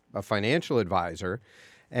 or a financial advisor,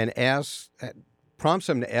 and prompts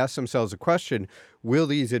them to ask themselves a question: will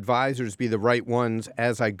these advisors be the right ones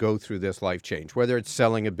as I go through this life change? Whether it's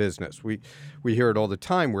selling a business. We hear it all the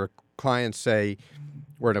time where clients say,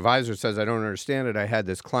 where an advisor says, I don't understand it. I had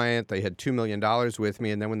this client, they had $2 million with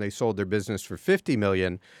me, and then when they sold their business for $50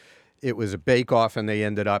 million, it was a bake-off and they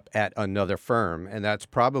ended up at another firm. And that's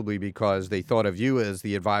probably because they thought of you as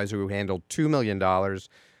the advisor who handled $2 million,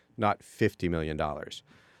 not $50 million.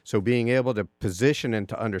 So being able to position and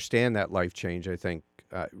to understand that life change, I think,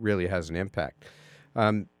 really has an impact.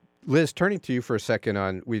 Liz, turning to you for a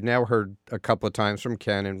second we've now heard a couple of times from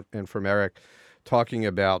Ken and from Eric talking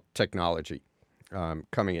about technology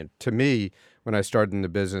coming in. To me, when I started in the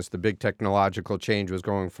business, the big technological change was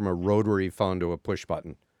going from a rotary phone to a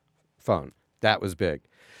push-button phone. That was big.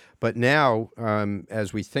 But now,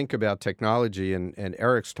 as we think about technology, and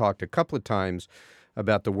Eric's talked a couple of times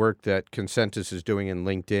about the work that Consentus is doing in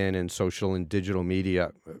LinkedIn and social and digital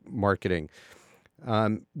media marketing.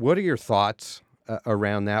 What are your thoughts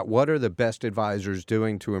around that? What are the best advisors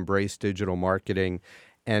doing to embrace digital marketing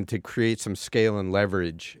and to create some scale and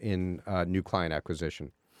leverage in new client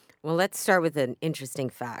acquisition? Well, let's start with an interesting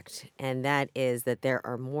fact, and that is that there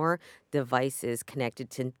are more devices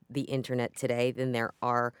connected to the internet today than there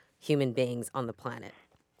are human beings on the planet.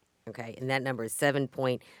 Okay, and that number is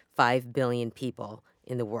 7.5 billion people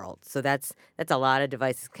in the world. So that's a lot of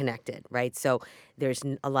devices connected, right? So there's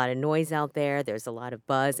a lot of noise out there. There's a lot of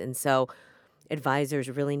buzz. And so advisors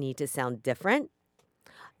really need to sound different.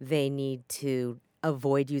 They need to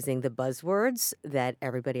avoid using the buzzwords that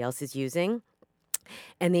everybody else is using.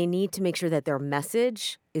 And they need to make sure that their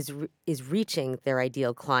message is reaching their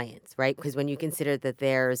ideal clients, right? Because when you consider that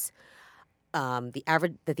there's the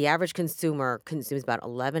average consumer consumes about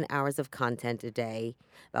 11 hours of content a day.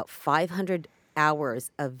 About 500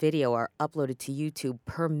 hours of video are uploaded to YouTube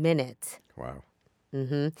per minute. Wow.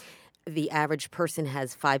 Mm-hmm. The average person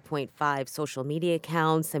has 5.5 social media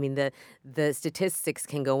accounts. I mean, the statistics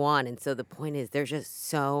can go on. And so the point is there's just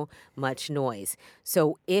so much noise.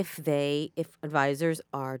 So if advisors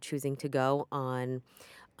are choosing to go on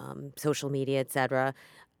social media, et cetera,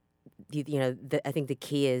 I think the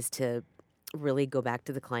key is to really go back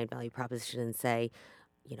to the client value proposition and say,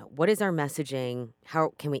 what is our messaging?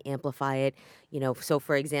 How can we amplify it? So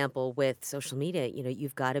for example, with social media,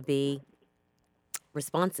 you've got to be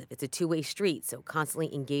responsive. It's a two-way street. So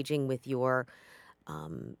constantly engaging with your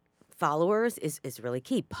followers is really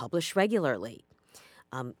key. Publish regularly.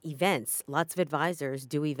 Events. Lots of advisors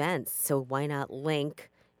do events. So why not link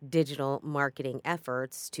digital marketing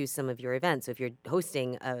efforts to some of your events? So if you're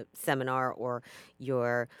hosting a seminar or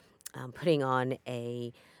you're putting on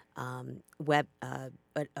a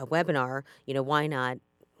webinar, why not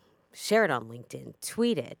share it on LinkedIn,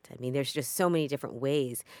 tweet it? I mean, there's just so many different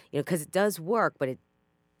ways, because it does work, but it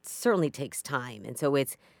certainly takes time. And so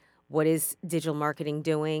what is digital marketing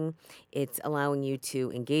doing? It's allowing you to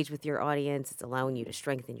engage with your audience. It's allowing you to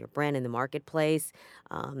strengthen your brand in the marketplace.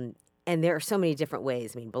 And there are so many different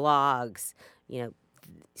ways. I mean, blogs,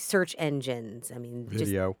 search engines. I mean,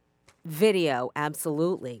 Video,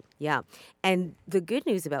 absolutely. Yeah. And the good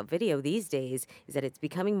news about video these days is that it's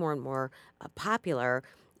becoming more and more popular,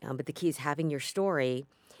 but the key is having your story.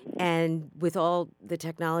 And with all the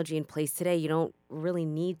technology in place today, you don't really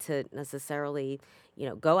need to necessarily,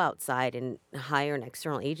 go outside and hire an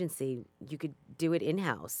external agency. You could do it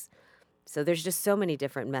in-house. So there's just so many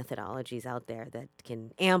different methodologies out there that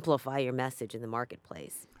can amplify your message in the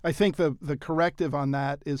marketplace. I think the corrective on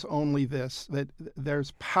that is only this, that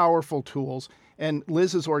there's powerful tools, and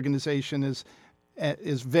Liz's organization is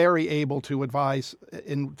very able to advise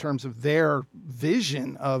in terms of their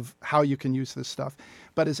vision of how you can use this stuff.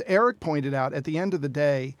 But as Eric pointed out, at the end of the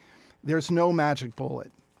day, there's no magic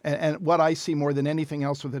bullet. And what I see more than anything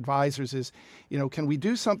else with advisors is, can we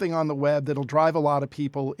do something on the web that'll drive a lot of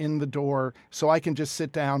people in the door so I can just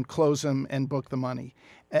sit down, close them, and book the money?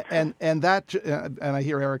 And I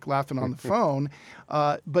hear Eric laughing on the phone,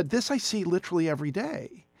 but this I see literally every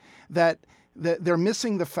day, that they're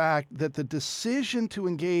missing the fact that the decision to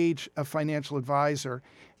engage a financial advisor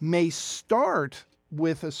may start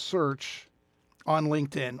with a search on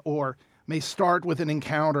LinkedIn or may start with an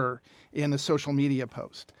encounter in a social media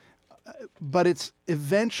post. But it's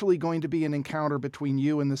eventually going to be an encounter between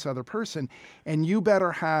you and this other person, and you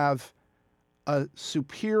better have a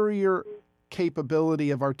superior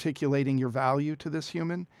capability of articulating your value to this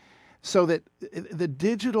human, so that the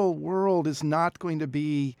digital world is not going to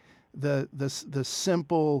be the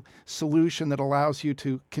simple solution that allows you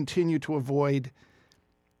to continue to avoid,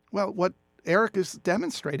 what Eric is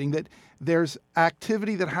demonstrating, that there's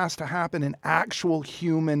activity that has to happen in actual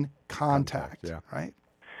human contact. Yeah. Right?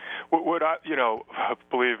 What I,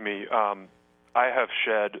 believe me, I have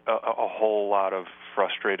shed a whole lot of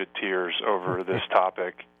frustrated tears over this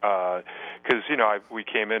topic because, we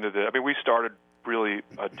came into the, we started really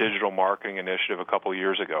a digital marketing initiative a couple of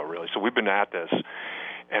years ago, really. So we've been at this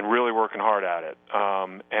and really working hard at it.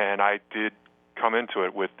 And I did come into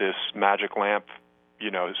it with this magic lamp,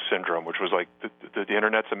 syndrome, which was like the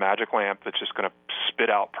Internet's a magic lamp that's just going to spit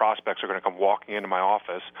out prospects who are going to come walking into my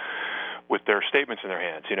office with their statements in their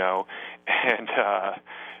hands, and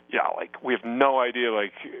we have no idea,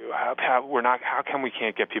 how come we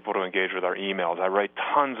can't get people to engage with our emails? I write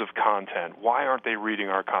tons of content. Why aren't they reading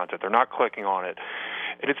our content? They're not clicking on it.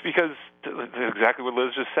 And it's because exactly what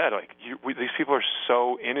Liz just said. These people are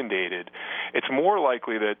so inundated. It's more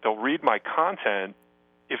likely that they'll read my content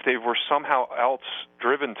if they were somehow else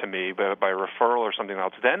driven to me by a referral or something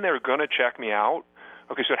else. Then they're going to check me out.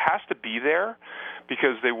 Okay, so it has to be there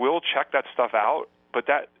because they will check that stuff out, but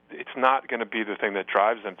that it's not going to be the thing that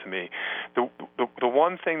drives them to me. The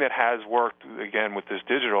one thing that has worked, again, with this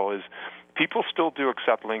digital is people still do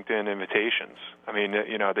accept LinkedIn invitations.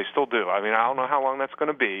 They still do. I don't know how long that's going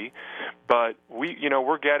to be, but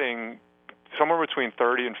we're getting somewhere between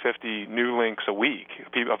 30 and 50 new links a week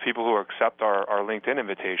of people who accept our LinkedIn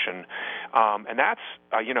invitation, and that's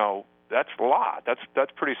that's a lot.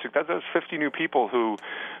 That's pretty. That's 50 new people who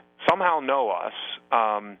somehow know us,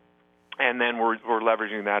 and then we're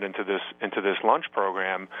leveraging that into this lunch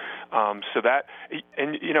program. So that,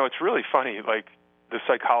 and it's really funny, like the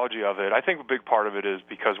psychology of it. I think a big part of it is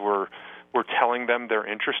because we're telling them they're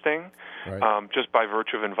interesting, right, just by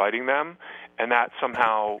virtue of inviting them, and that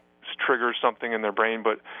somehow triggers something in their brain.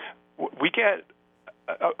 But we get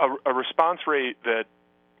a response rate that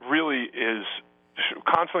really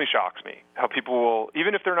constantly shocks me. How people will,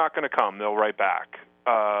 even if they're not going to come, they'll write back,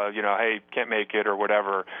 hey, can't make it or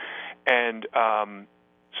whatever. And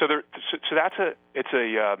so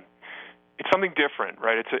it's something different,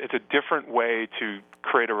 right? It's a different way to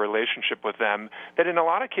create a relationship with them that in a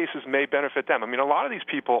lot of cases may benefit them. I mean, a lot of these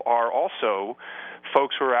people are also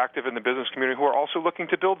folks who are active in the business community who are also looking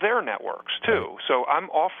to build their networks too. Right. So I'm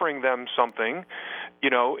offering them something,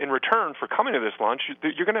 in return for coming to this lunch.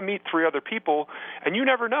 You're going to meet 3 other people, and you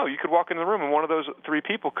never know. You could walk into the room, and one of those 3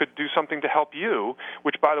 people could do something to help you,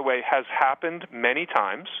 which, by the way, has happened many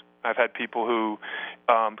times. I've had people who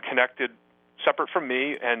connected separate from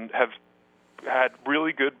me and have had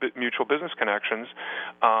really good mutual business connections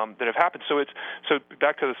that have happened. So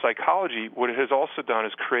back to the psychology, what it has also done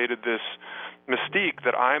is created this mystique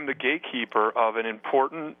that I'm the gatekeeper of an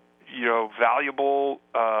important, valuable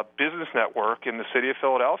business network in the city of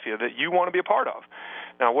Philadelphia that you want to be a part of.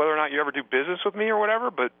 Now, whether or not you ever do business with me or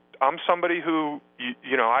whatever, but I'm somebody who,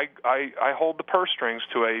 I hold the purse strings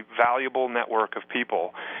to a valuable network of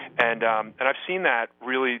people, and I've seen that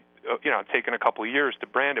really. Taken a couple of years to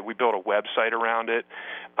brand it. We built a website around it.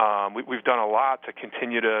 We've done a lot to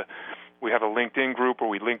continue to. We have a LinkedIn group where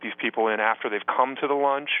we link these people in after they've come to the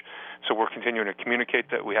lunch. So we're continuing to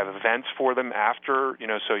communicate that we have events for them after.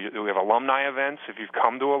 So we have alumni events if you've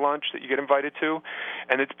come to a lunch that you get invited to,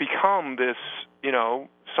 and it's become this,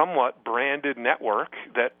 somewhat branded network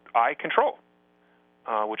that I control,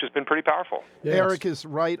 which has been pretty powerful. Yes. Eric is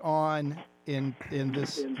right on. In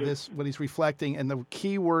this what he's reflecting, and the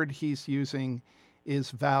key word he's using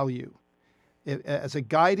is value. As a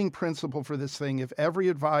guiding principle for this thing, if every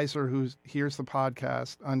advisor who hears the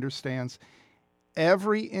podcast understands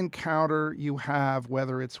every encounter you have,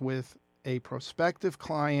 whether it's with a prospective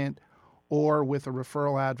client or with a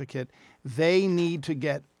referral advocate, they need to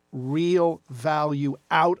get real value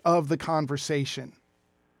out of the conversation.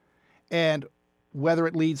 And whether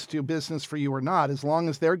it leads to business for you or not, as long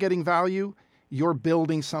as they're getting value, you're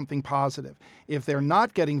building something positive. If they're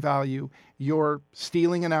not getting value, you're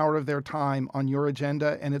stealing an hour of their time on your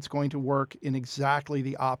agenda, and it's going to work in exactly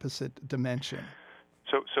the opposite dimension.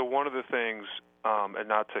 So one of the things, and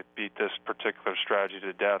not to beat this particular strategy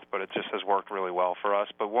to death, but it just has worked really well for us.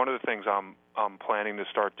 But one of the things I'm planning to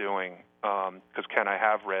start doing, because Ken, I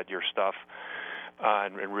have read your stuff,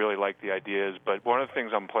 and really like the ideas. But one of the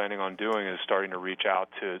things I'm planning on doing is starting to reach out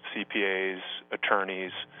to CPAs,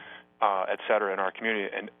 attorneys, et cetera, in our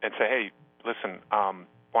community and say, hey, listen,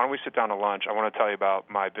 why don't we sit down to lunch? I want to tell you about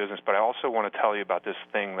my business, but I also want to tell you about this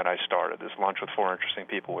thing that I started, this Lunch with 4 Interesting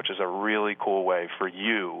People, which is a really cool way for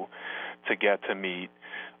you to get to meet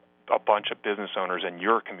a bunch of business owners in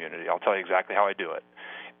your community. I'll tell you exactly how I do it.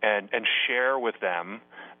 And share with them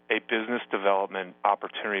a business development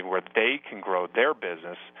opportunity where they can grow their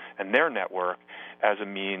business and their network as a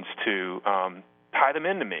means to tie them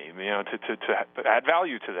into me, to add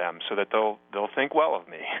value to them so that they'll think well of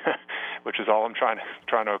me, which is all I'm trying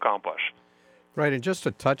to accomplish. Right, and just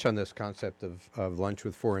to touch on this concept of Lunch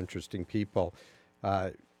with 4 Interesting People,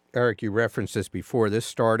 Eric, you referenced this before. This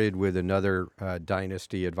started with another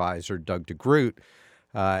Dynasty advisor, Doug DeGroot,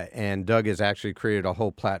 and Doug has actually created a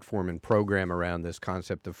whole platform and program around this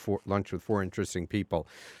concept of Lunch with 4 Interesting People.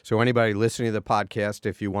 So anybody listening to the podcast,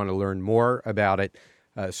 if you want to learn more about it,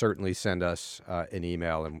 certainly send us an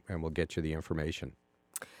email and we'll get you the information.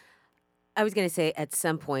 I was going to say at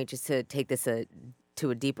some point, just to take this to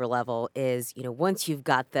a deeper level, is, once you've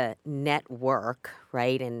got the network,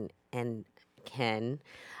 right, and Ken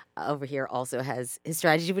over here also has his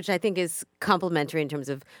strategy, which I think is complementary in terms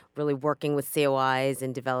of really working with COIs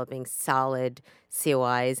and developing solid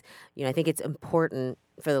COIs. I think it's important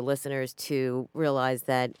for the listeners to realize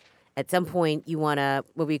that at some point you want to,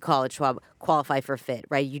 what we call it, Schwab, qualify for fit,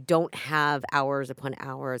 right? You don't have hours upon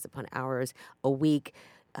hours upon hours a week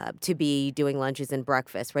to be doing lunches and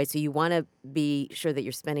breakfast, right? So you want to be sure that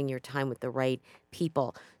you're spending your time with the right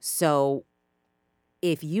people. So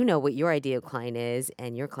if you know what your ideal client is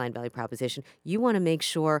and your client value proposition, you want to make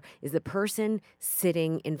sure is the person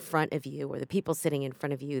sitting in front of you or the people sitting in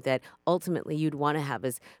front of you that ultimately you'd want to have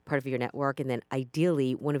as part of your network, and then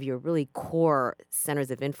ideally one of your really core centers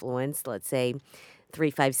of influence, let's say 3,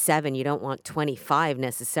 5, 7, you don't want 25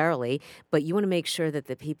 necessarily, but you want to make sure that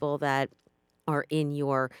the people that are in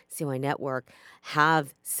your COI network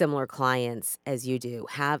have similar clients as you do,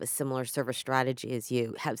 have a similar service strategy as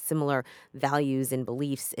you, have similar values and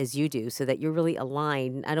beliefs as you do, so that you're really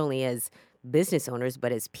aligned not only as business owners,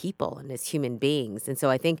 but as people and as human beings. And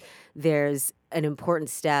so I think there's an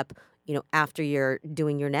important step, after you're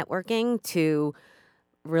doing your networking to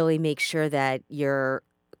really make sure that you're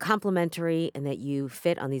complementary and that you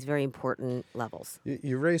fit on these very important levels.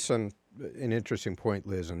 You raise an interesting point,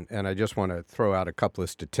 Liz, and I just want to throw out a couple of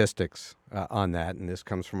statistics on that, and this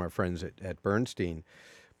comes from our friends at Bernstein.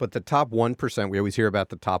 But the top 1%, we always hear about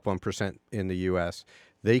the top 1% in the U.S.,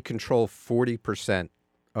 they control 40%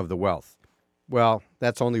 of the wealth. Well,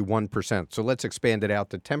 that's only 1%. So let's expand it out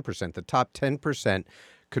to 10%. The top 10%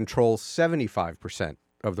 control 75%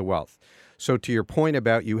 of the wealth. So to your point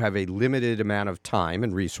about you have a limited amount of time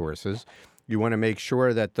and resources, you want to make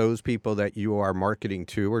sure that those people that you are marketing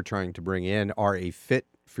to or trying to bring in are a fit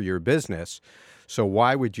for your business. So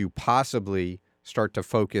why would you possibly start to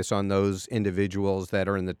focus on those individuals that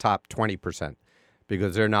are in the top 20%?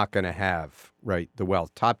 Because they're not going to have, right, the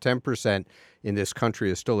wealth. Top 10% in this country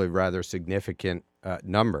is still a rather significant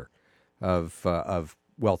number of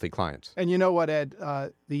wealthy clients. And you know what, Ed?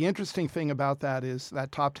 The interesting thing about that is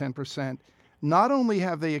that top 10%, not only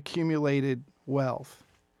have they accumulated wealth,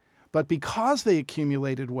 but because they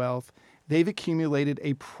accumulated wealth, they've accumulated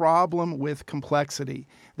a problem with complexity.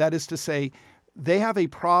 That is to say, they have a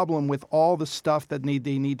problem with all the stuff that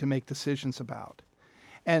they need to make decisions about.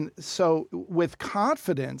 And so with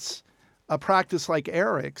confidence, a practice like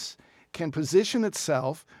Eric's can position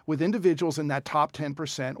itself with individuals in that top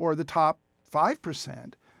 10% or the top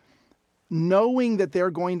 5%, knowing that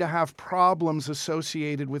they're going to have problems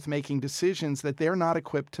associated with making decisions that they're not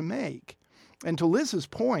equipped to make. And to Liz's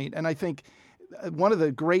point, and I think one of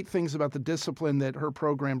the great things about the discipline that her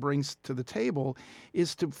program brings to the table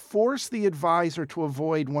is to force the advisor to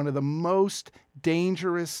avoid one of the most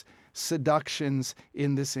dangerous seductions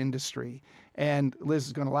in this industry. And Liz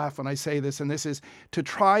is going to laugh when I say this, and this is to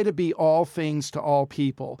try to be all things to all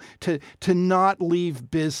people, to not leave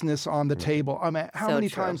business on the table. I mean, how many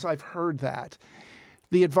times I've heard that?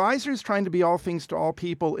 The advisor is trying to be all things to all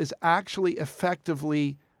people is actually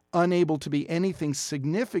effectively unable to be anything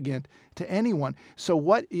significant to anyone. So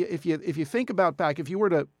what if you think about back, if you were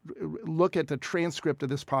to look at the transcript of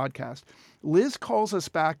this podcast, Liz calls us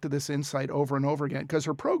back to this insight over and over again because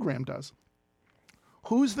her program does.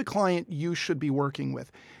 Who's the client you should be working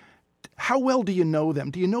with? How well do you know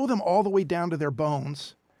them? Do you know them all the way down to their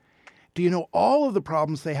bones? Do you know all of the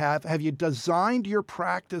problems they have? Have you designed your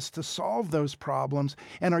practice to solve those problems?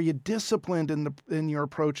 And are you disciplined in your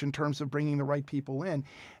approach in terms of bringing the right people in?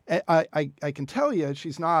 I can tell you,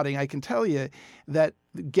 she's nodding, I can tell you that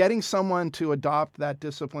getting someone to adopt that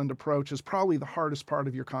disciplined approach is probably the hardest part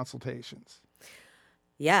of your consultations.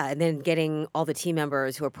 Yeah, and then getting all the team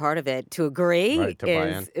members who are part of it to agree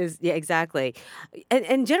is yeah, exactly.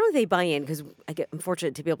 And generally they buy in because I'm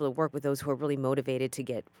fortunate to be able to work with those who are really motivated to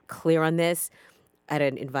get clear on this. I had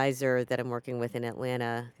an advisor that I'm working with in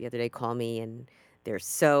Atlanta the other day call me, and they're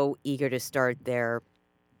so eager to start their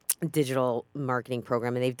digital marketing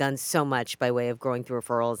program, and they've done so much by way of growing through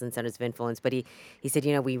referrals and centers of influence. But he said,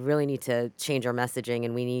 we really need to change our messaging,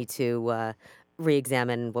 and we need to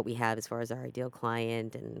re-examine what we have as far as our ideal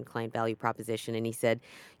client and client value proposition. And he said,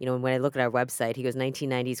 when I look at our website, he goes,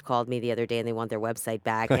 1990s called me the other day and they want their website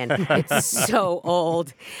back. And it's so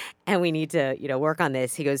old and we need to, work on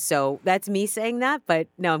this. He goes, so that's me saying that, but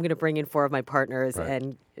no, I'm going to bring in 4 of my partners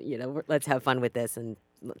and, let's have fun with this and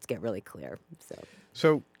let's get really clear.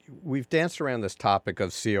 So we've danced around this topic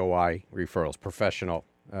of COI referrals, professional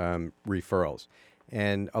referrals.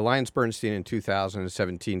 And AllianceBernstein in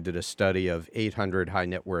 2017 did a study of 800 high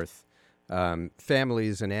net worth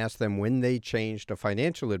families and asked them when they changed a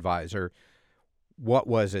financial advisor, what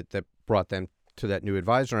was it that brought them to that new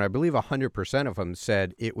advisor? And I believe 100% of them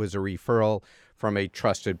said it was a referral from a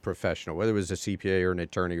trusted professional, whether it was a CPA or an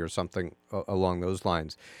attorney or something along those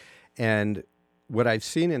lines. And what I've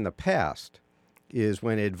seen in the past is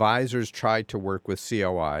when advisors try to work with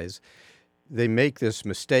COIs, they make this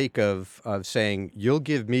mistake of saying, you'll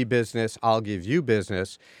give me business, I'll give you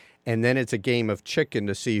business, and then it's a game of chicken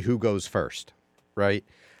to see who goes first, right?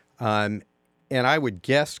 And I would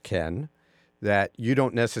guess, Ken, that you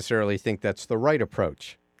don't necessarily think that's the right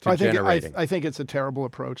approach to generating. I think it's a terrible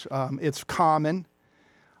approach. It's common.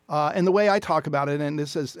 And the way I talk about it, and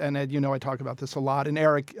Ed, I talk about this a lot, and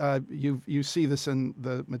Eric, you see this in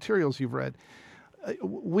the materials you've read,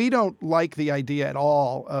 we don't like the idea at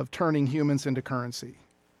all of turning humans into currency.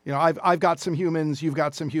 I've got some humans, you've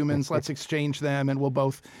got some humans, let's exchange them and we'll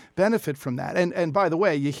both benefit from that. And by the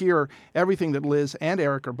way, you hear everything that Liz and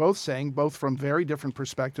Eric are both saying, both from very different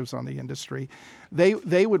perspectives on the industry.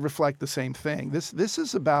 They would reflect the same thing. This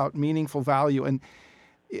is about meaningful value. And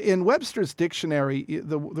In Webster's dictionary,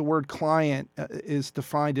 the word client is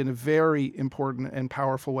defined in a very important and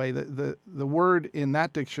powerful way. The word in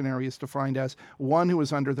that dictionary is defined as one who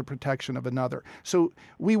is under the protection of another. So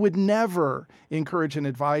we would never encourage an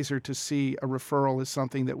advisor to see a referral as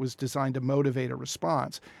something that was designed to motivate a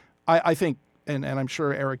response. I think, and I'm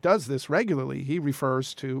sure Eric does this regularly, he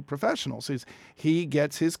refers to professionals. He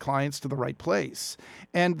gets his clients to the right place.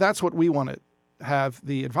 And that's what we want to have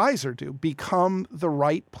the advisor do, become the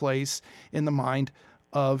right place in the mind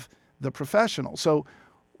of the professional. So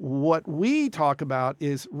what we talk about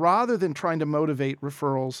is, rather than trying to motivate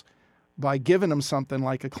referrals by giving them something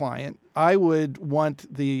like a client, I would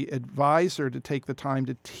want the advisor to take the time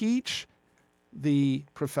to teach the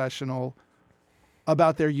professional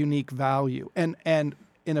about their unique value, and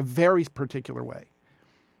in a very particular way.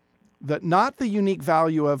 Not the unique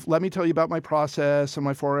value of, let me tell you about my process and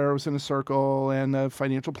my 4 arrows in a circle and the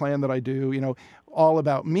financial plan that I do, all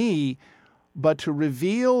about me, but to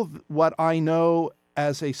reveal what I know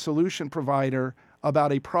as a solution provider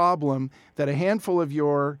about a problem that a handful of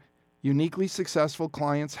your uniquely successful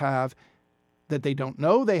clients have that they don't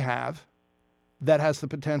know they have, that has the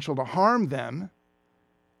potential to harm them,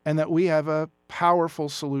 and that we have a powerful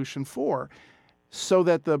solution for, so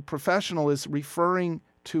that the professional is referring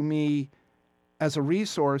to me as a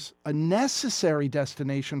resource, a necessary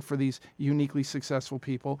destination for these uniquely successful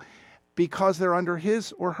people, because they're under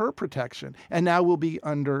his or her protection, and now will be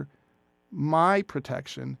under my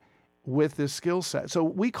protection with this skill set. So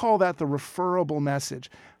we call that the referable message.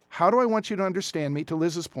 How do I want you to understand me? To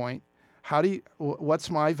Liz's point, what's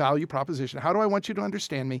my value proposition? How do I want you to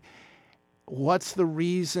understand me? What's the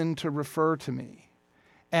reason to refer to me?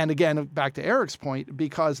 And again, back to Eric's point,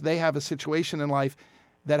 because they have a situation in life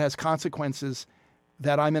that has consequences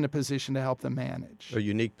that I'm in a position to help them manage. A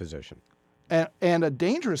unique position. And a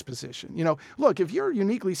dangerous position. Look, if you're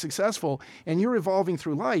uniquely successful and you're evolving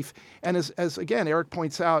through life, and as again, Eric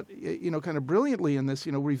points out, kind of brilliantly in this,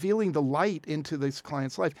 revealing the light into this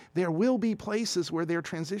client's life, there will be places where they're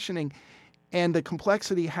transitioning, and the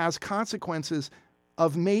complexity has consequences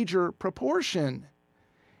of major proportion.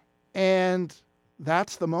 And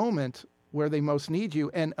that's the moment where they most need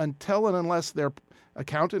you. And until and unless their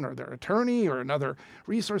accountant or their attorney or another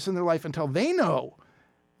resource in their life, until they know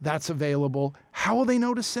that's available, how will they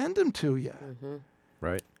know to send them to you? Mm-hmm.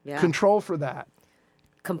 Right. Yeah. Control for that.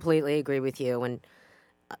 Completely agree with you. And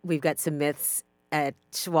we've got some myths at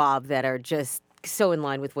Schwab that are just so in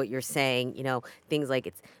line with what you're saying. Things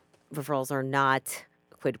like referrals are not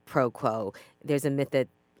quid pro quo. There's a myth that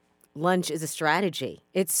lunch is a strategy.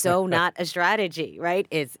 It's so not a strategy, right?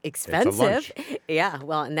 It's expensive. Yeah,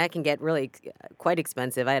 well, and that can get really quite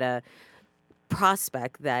expensive. I had a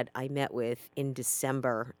prospect that I met with in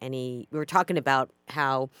December, and we were talking about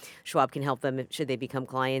how Schwab can help them should they become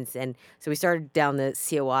clients. And so we started down the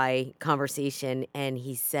COI conversation, and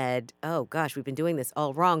he said, oh gosh, we've been doing this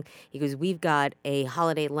all wrong. He goes, we've got a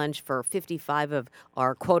holiday lunch for 55 of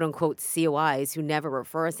our quote unquote COIs who never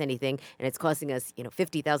refer us anything, and it's costing us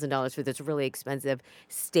 $50,000 for this really expensive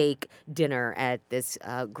steak dinner at this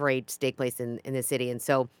great steak place in the city. And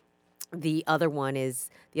so the other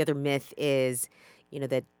myth is,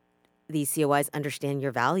 that these COIs understand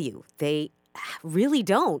your value. They really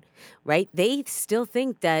don't, right? They still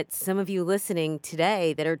think that some of you listening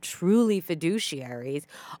today that are truly fiduciaries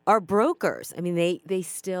are brokers. I mean, they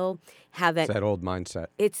still have that. It's that old mindset.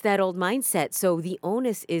 It's that old mindset. So the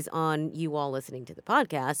onus is on you all listening to the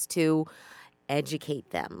podcast to educate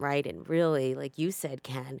them, right? And really, like you said,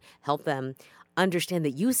 Ken, help them understand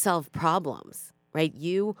that you solve problems, right?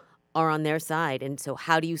 You are on their side. And so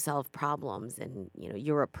how do you solve problems and,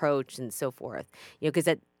 your approach and so forth? Because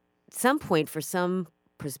at some point for some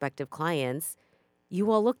prospective clients, you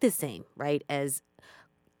all look the same, right? As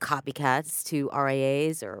copycats to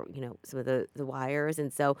RIAs or, some of the wires.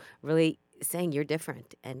 And so really saying you're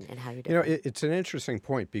different and how you're different. It's an interesting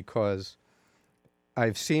point because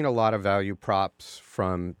I've seen a lot of value props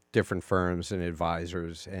from different firms and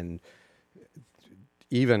advisors, and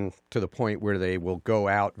even to the point where they will go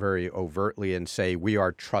out very overtly and say, we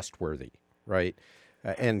are trustworthy, right?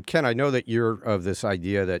 And Ken, I know that you're of this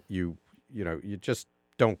idea that you just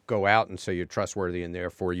don't go out and say you're trustworthy and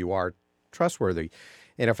therefore you are trustworthy.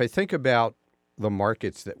 And if I think about the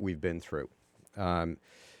markets that we've been through,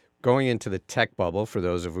 going into the tech bubble, for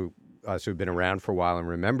those of us who've been around for a while and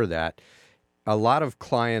remember that, a lot of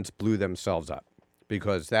clients blew themselves up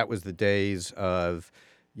because that was the days of,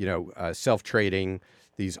 self-trading,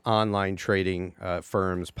 these online trading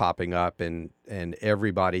firms popping up and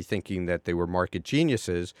everybody thinking that they were market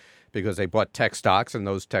geniuses because they bought tech stocks and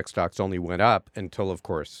those tech stocks only went up until, of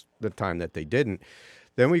course, the time that they didn't.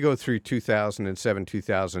 Then we go through 2007,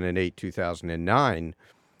 2008, 2009,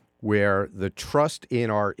 where the trust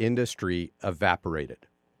in our industry evaporated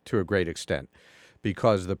to a great extent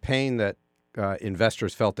because the pain that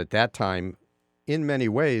investors felt at that time, in many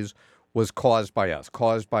ways, was caused by us,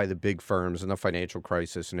 caused by the big firms and the financial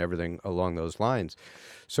crisis and everything along those lines.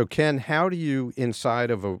 So, Ken, how do you,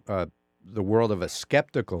 inside of the world of a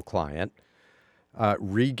skeptical client,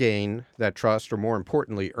 regain that trust, or more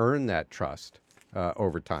importantly, earn that trust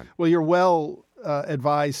over time? Well, you're well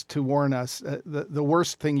advised to warn us. The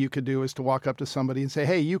worst thing you could do is to walk up to somebody and say,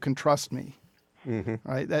 hey, you can trust me. Mm-hmm.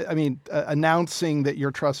 Right? I mean, announcing that you're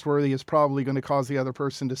trustworthy is probably going to cause the other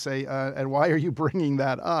person to say, and why are you bringing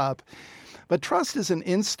that up? But trust is an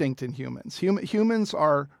instinct in humans. Humans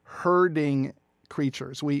are herding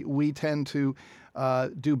creatures. We tend to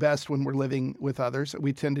do best when we're living with others.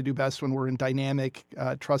 We tend to do best when we're in dynamic,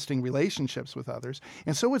 trusting relationships with others.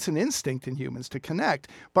 And so it's an instinct in humans to connect.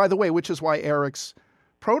 By the way, which is why Eric's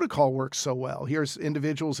protocol works so well. Here's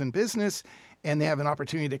individuals in business, and they have an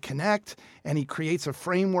opportunity to connect, and he creates a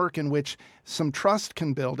framework in which some trust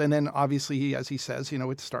can build. And then obviously, as he says,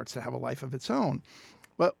 it starts to have a life of its own.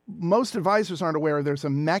 But most advisors aren't aware there's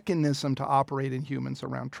a mechanism to operate in humans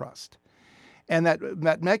around trust. And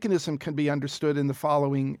that mechanism can be understood in the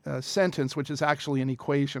following sentence, which is actually an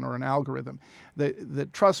equation or an algorithm. The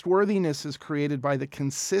trustworthiness is created by the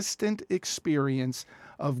consistent experience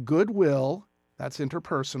of goodwill, that's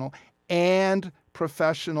interpersonal, and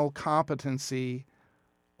professional competency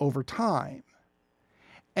over time.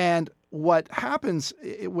 And what happens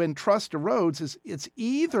when trust erodes is it's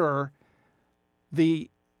either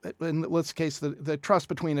in this case, the trust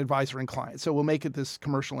between advisor and client. So we'll make it this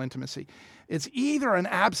commercial intimacy. It's either an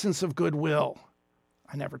absence of goodwill.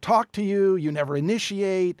 I never talk to you. You never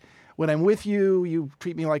initiate. When I'm with you, you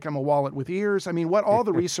treat me like I'm a wallet with ears. I mean, what all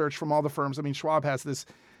the research from all the firms, Schwab has this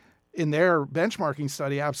in their benchmarking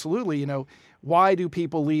study, absolutely, why do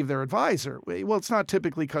people leave their advisor? Well, it's not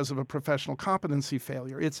typically because of a professional competency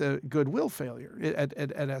failure. It's a goodwill failure at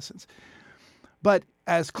essence. But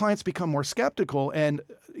as clients become more skeptical, and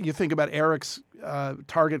you think about Eric's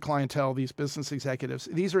target clientele, these business executives,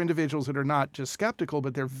 these are individuals that are not just skeptical,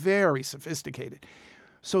 but they're very sophisticated.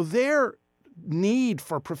 So their need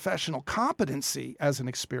for professional competency as an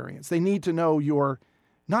experience, they need to know you're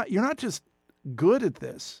not just good at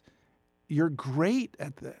this, you're great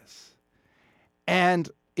at this. And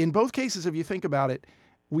in both cases, if you think about it,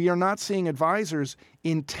 we are not seeing advisors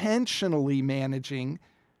intentionally managing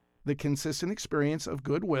the consistent experience of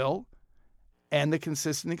goodwill and the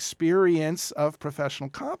consistent experience of professional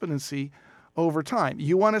competency over time.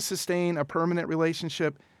 You want to sustain a permanent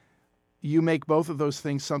relationship, you make both of those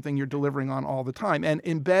things something you're delivering on all the time. And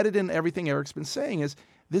embedded in everything Eric's been saying is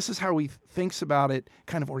this is how he thinks about it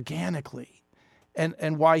kind of organically,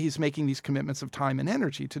 and why he's making these commitments of time and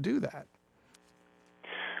energy to do that.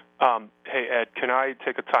 Hey, Ed, can I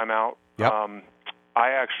take a time out? Yep.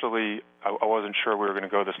 I wasn't sure we were going to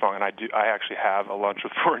go this long, and I actually have a lunch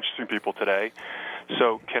with 4 interesting people today.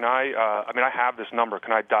 So can I have this number.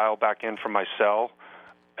 Can I dial back in from my cell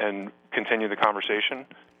and continue the conversation?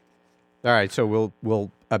 All right, so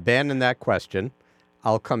we'll abandon that question.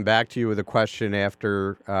 I'll come back to you with a question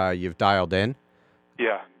after you've dialed in.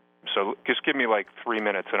 Yeah. So just give me like 3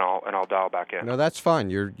 minutes, and I'll dial back in. No, that's fine.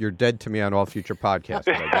 You're dead to me on all future podcasts.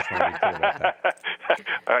 But I just want to be clear about that.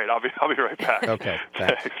 All right, I'll be right back. Okay,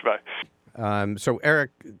 thanks. Bye. So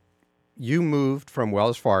Eric, you moved from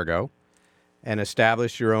Wells Fargo and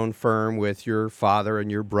established your own firm with your father and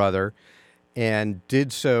your brother, and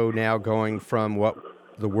did so now going from what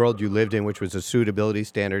the world you lived in, which was a suitability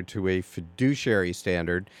standard, to a fiduciary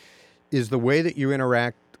standard. Is the way that you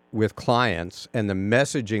interact with clients and the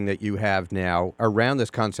messaging that you have now around this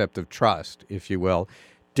concept of trust, if you will,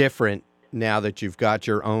 different now that you've got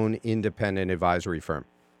your own independent advisory firm?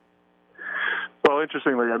 Well,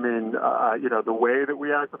 interestingly, the way that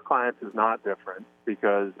we act with clients is not different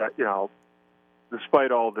because,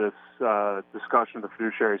 despite all this discussion of the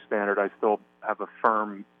fiduciary standard, I still have a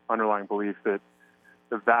firm underlying belief that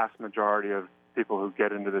the vast majority of people who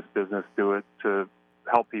get into this business do it to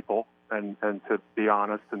help people and to be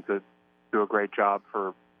honest and to do a great job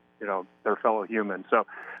for, their fellow humans. So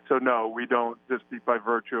no, we don't just by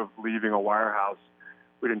virtue of leaving a wirehouse,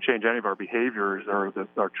 we didn't change any of our behaviors or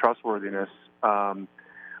our trustworthiness.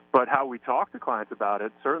 But how we talk to clients about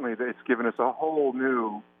it, certainly it's given us a whole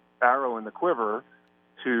new arrow in the quiver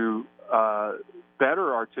to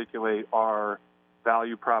better articulate our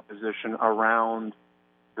value proposition around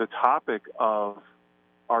the topic of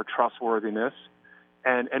our trustworthiness.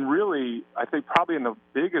 And really, I think probably in the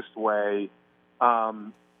biggest way,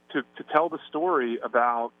 to tell the story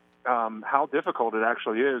about how difficult it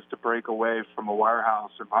actually is to break away from a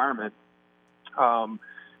wirehouse environment.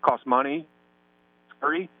 Costs money,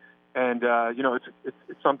 scary, and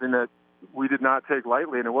it's something that we did not take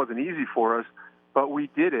lightly, and it wasn't easy for us, but we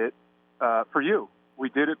did it for you. We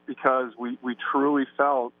did it because we truly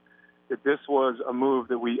felt that this was a move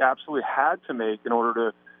that we absolutely had to make in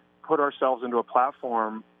order to put ourselves into a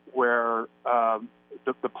platform where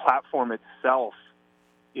the platform itself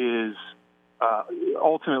is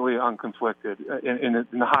ultimately unconflicted in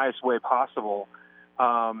the highest way possible.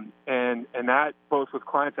 And that, both with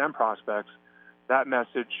clients and prospects, that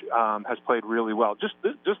message has played really well. Just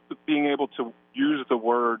being able to use the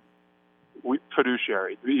word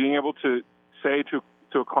fiduciary, being able to say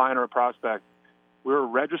to a client or a prospect, we're a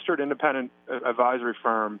registered independent advisory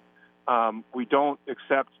firm. We don't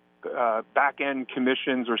accept back-end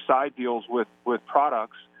commissions or side deals with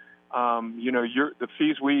products. The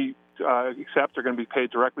fees we accept are going to be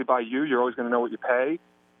paid directly by you. You're always going to know what you pay,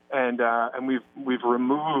 and we've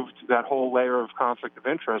removed that whole layer of conflict of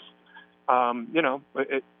interest.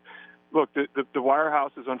 Look, the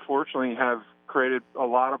wirehouses unfortunately have created a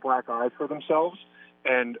lot of black eyes for themselves,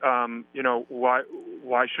 and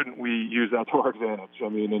why shouldn't we use that to our advantage? I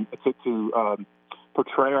mean, and to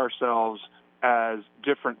portray ourselves as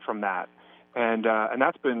different from that. And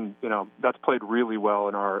that's been, that's played really well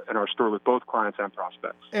in our story with both clients and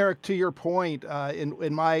prospects. Eric, to your point,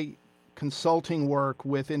 in my consulting work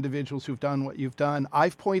with individuals who've done what you've done,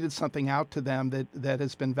 I've pointed something out to them that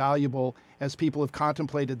has been valuable as people have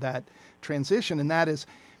contemplated that transition, and that is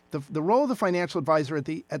the role of the financial advisor at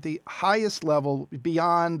the highest level,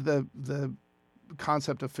 beyond the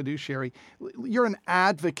concept of fiduciary. You're an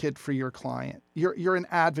advocate for your client. You're an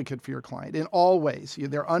advocate for your client in all ways.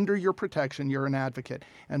 They're under your protection. You're an advocate.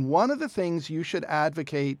 And one of the things you should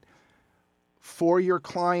advocate for your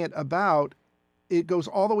client about, it goes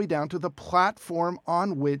all the way down to the platform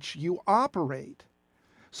on which you operate.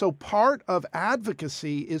 So part of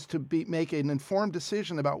advocacy is to make an informed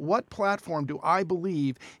decision about what platform do I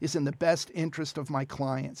believe is in the best interest of my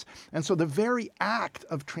clients. And so the very act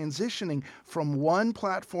of transitioning from one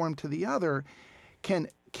platform to the other can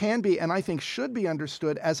be, and I think should be,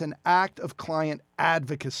 understood as an act of client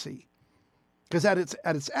advocacy. Because at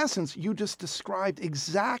its essence, you just described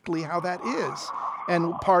exactly how that is.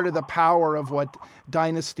 And part of the power of what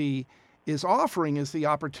Dynasty is offering is the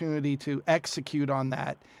opportunity to execute on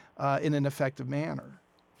that in an effective manner.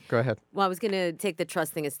 Go ahead. Well, I was going to take the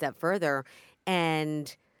trust thing a step further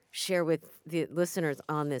and share with the listeners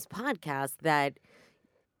on this podcast that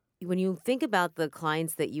when you think about the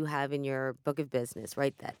clients that you have in your book of business,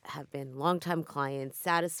 right, that have been longtime clients,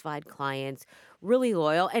 satisfied clients, really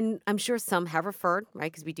loyal, and I'm sure some have referred,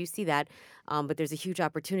 right, because we do see that, but there's a huge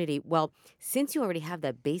opportunity. Well, since you already have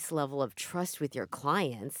that base level of trust with your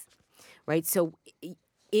clients, right, so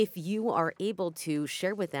if you are able to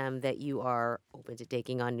share with them that you are open to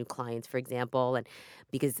taking on new clients, for example, and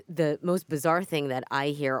because the most bizarre thing that I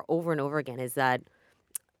hear over and over again is that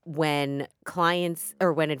when clients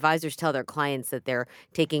or when advisors tell their clients that they're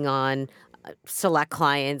taking on select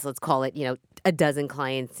clients, let's call it, a dozen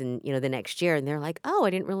clients in, the next year, and they're like, oh, I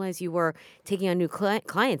didn't realize you were taking on new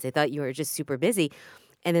clients. I thought you were just super busy.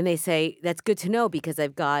 And then they say, that's good to know because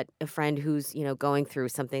I've got a friend who's, going through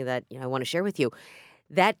something that, I want to share with you.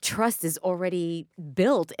 That trust is already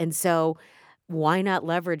built. And so why not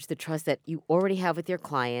leverage the trust that you already have with your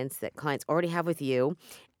clients, that clients already have with you?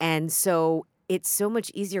 And so it's so much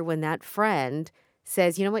easier when that friend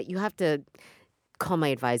says, you know what, you have to call my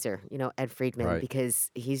advisor, Ed Friedman, Right, because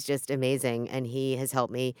he's just amazing and he has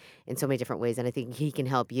helped me in so many different ways. And I think he can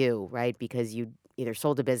help you, right? Because you either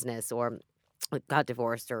sold a business or got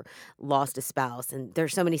divorced or lost a spouse. And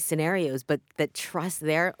there's so many scenarios, but the trust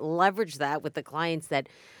there, leverage that with the clients that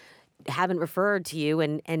haven't referred to you.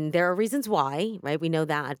 And there are reasons why, right? We know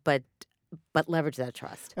that, but leverage that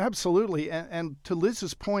trust. Absolutely. And to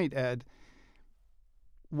Liz's point, Ed,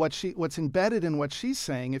 what's embedded in what she's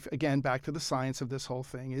saying, if again, back to the science of this whole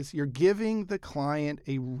thing, is you're giving the client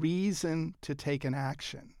a reason to take an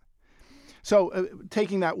action. So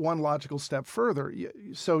taking that one logical step further,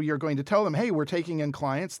 so you're going to tell them, hey, we're taking in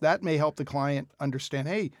clients. That may help the client understand,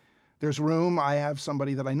 hey, there's room. I have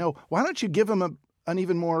somebody that I know. Why don't you give them an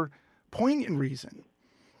even more poignant reason?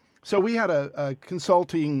 So we had a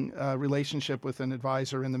consulting relationship with an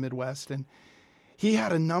advisor in the Midwest, and he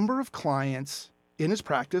had a number of clients in his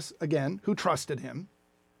practice, again, who trusted him,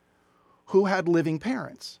 who had living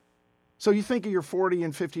parents. So you think of your 40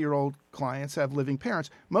 and 50-year-old clients have living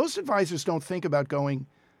parents. Most advisors don't think about going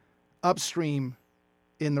upstream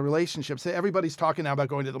in the relationships. Everybody's talking now about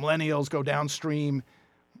going to the millennials, go downstream.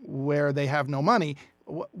 where they have no money.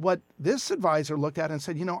 What this advisor looked at and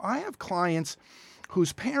said, I have clients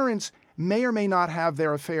whose parents may or may not have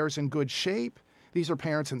their affairs in good shape. These are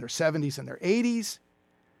parents in their 70s and their 80s.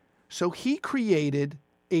 So he created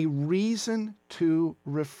a reason to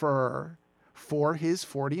refer for his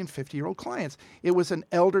 40 and 50-year-old clients. It was an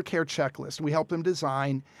elder care checklist. We helped him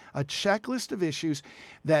design a checklist of issues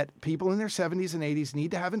that people in their 70s and 80s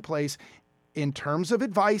need to have in place in terms of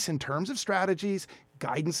advice, in terms of strategies,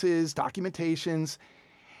 guidances, documentations.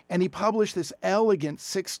 And he published this elegant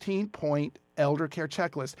 16-point elder care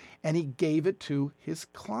checklist, and he gave it to his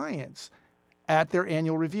clients at their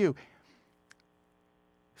annual review.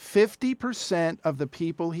 50% of the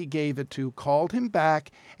people he gave it to called him back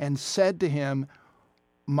and said to him,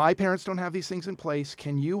 my parents don't have these things in place.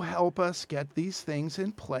 Can you help us get these things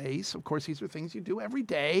in place? Of course, these are things you do every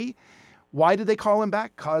day. Why did they call him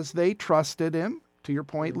back? Because they trusted him, to your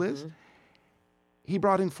point, Liz. He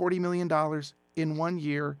brought in $40 million in 1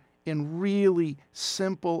 year in really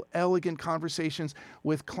simple, elegant conversations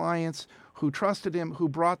with clients who trusted him, who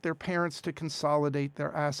brought their parents to consolidate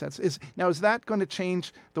their assets. Is that going to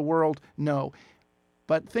change the world? No.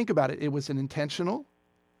 But think about it. It was an intentional,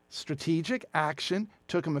 strategic action,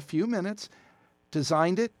 took him a few minutes,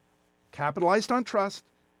 designed it, capitalized on trust,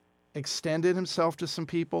 extended himself to some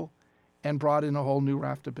people, and brought in a whole new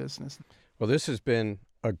raft of business. Well, this has been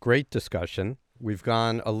a great discussion. We've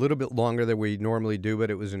gone a little bit longer than we normally do, but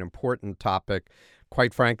it was an important topic.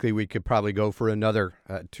 Quite frankly, we could probably go for another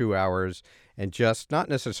 2 hours and just not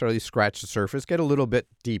necessarily scratch the surface, get a little bit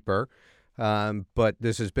deeper. But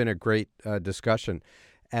this has been a great discussion.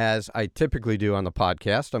 As I typically do on the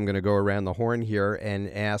podcast, I'm going to go around the horn here and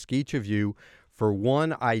ask each of you for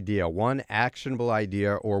one idea, one actionable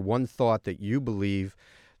idea, or one thought that you believe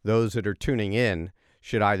those that are tuning in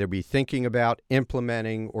should either be thinking about,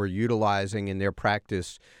 implementing, or utilizing in their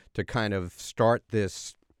practice to kind of start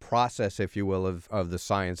this process, if you will, of the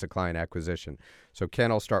science of client acquisition. So, Ken,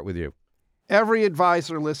 I'll start with you. Every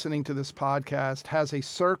advisor listening to this podcast has a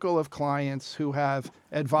circle of clients who have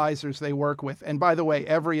advisors they work with. And by the way,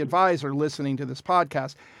 every advisor listening to this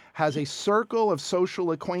podcast has a circle of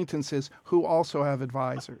social acquaintances who also have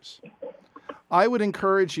advisors. I would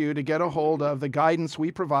encourage you to get a hold of the guidance we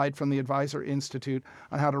provide from the Advisor Institute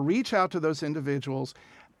on how to reach out to those individuals,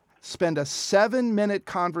 spend a 7-minute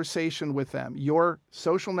conversation with them, your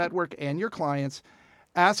social network and your clients,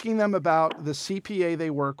 asking them about the CPA they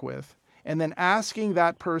work with, and then asking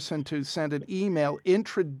that person to send an email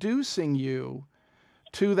introducing you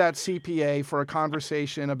to that CPA for a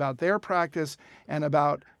conversation about their practice and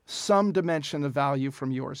about some dimension of value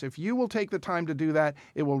from yours. If you will take the time to do that,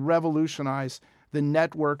 it will revolutionize the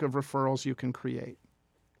network of referrals you can create.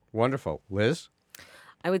 Wonderful. Liz?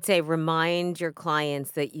 I would say remind your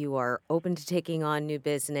clients that you are open to taking on new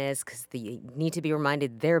business because you need to be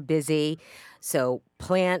reminded they're busy. So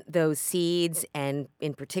plant those seeds and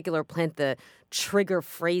in particular plant the trigger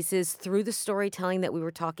phrases through the storytelling that we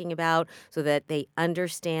were talking about so that they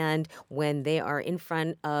understand when they are in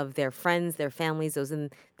front of their friends, their families, those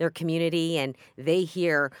in their community, and they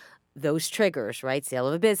hear those triggers, right? Sale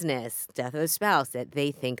of a business, death of a spouse, that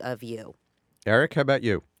they think of you. Eric, how about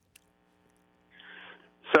you?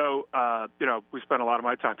 So, we spent a lot of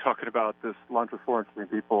my time talking about this lunch with 4 interesting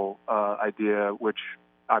people idea, which,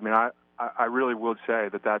 I really would say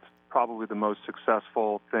that that's probably the most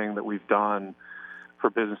successful thing that we've done for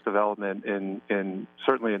business development in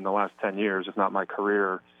certainly in the last 10 years, if not my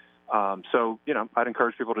career. I'd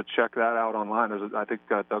encourage people to check that out online. I think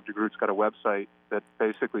Doug DeGroot's got a website that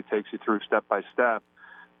basically takes you through step by step.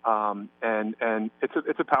 And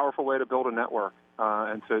it's a powerful way to build a network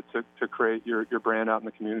and to create your brand out in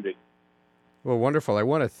the community. Well, wonderful. I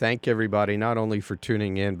want to thank everybody, not only for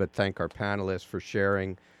tuning in, but thank our panelists for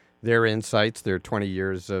sharing their insights, their 20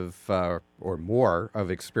 years of or more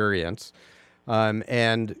of experience.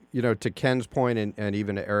 And, to Ken's point and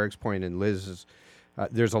even to Eric's point and Liz's,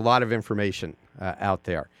 there's a lot of information out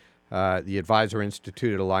there. The Advisor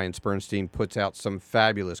Institute at AllianceBernstein puts out some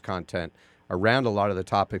fabulous content around a lot of the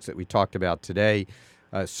topics that we talked about today.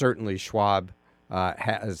 Certainly Schwab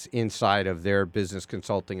has inside of their business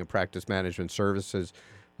consulting and practice management services,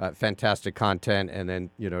 fantastic content. And then,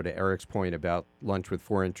 to Eric's point about lunch with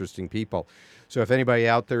 4 interesting people. So if anybody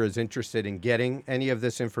out there is interested in getting any of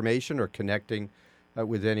this information or connecting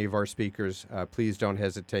with any of our speakers, please don't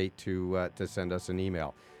hesitate to send us an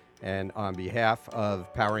email. And on behalf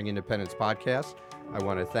of Powering Independence Podcast, I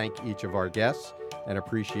want to thank each of our guests and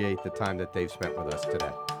appreciate the time that they've spent with us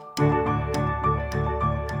today.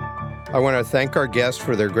 I want to thank our guests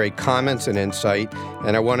for their great comments and insight,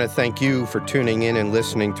 and I want to thank you for tuning in and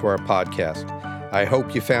listening to our podcast. I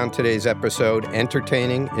hope you found today's episode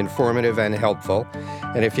entertaining, informative, and helpful.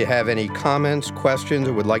 And if you have any comments, questions,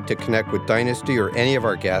 or would like to connect with Dynasty or any of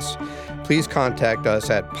our guests, please contact us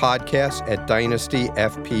at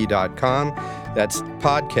podcast@dynastyfp.com. That's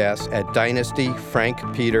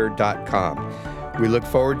podcast@dynastyfrankpeter.com. We look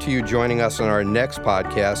forward to you joining us on our next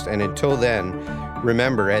podcast. And until then,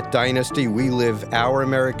 remember, at Dynasty, we live our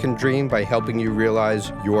American dream by helping you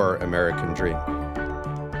realize your American dream.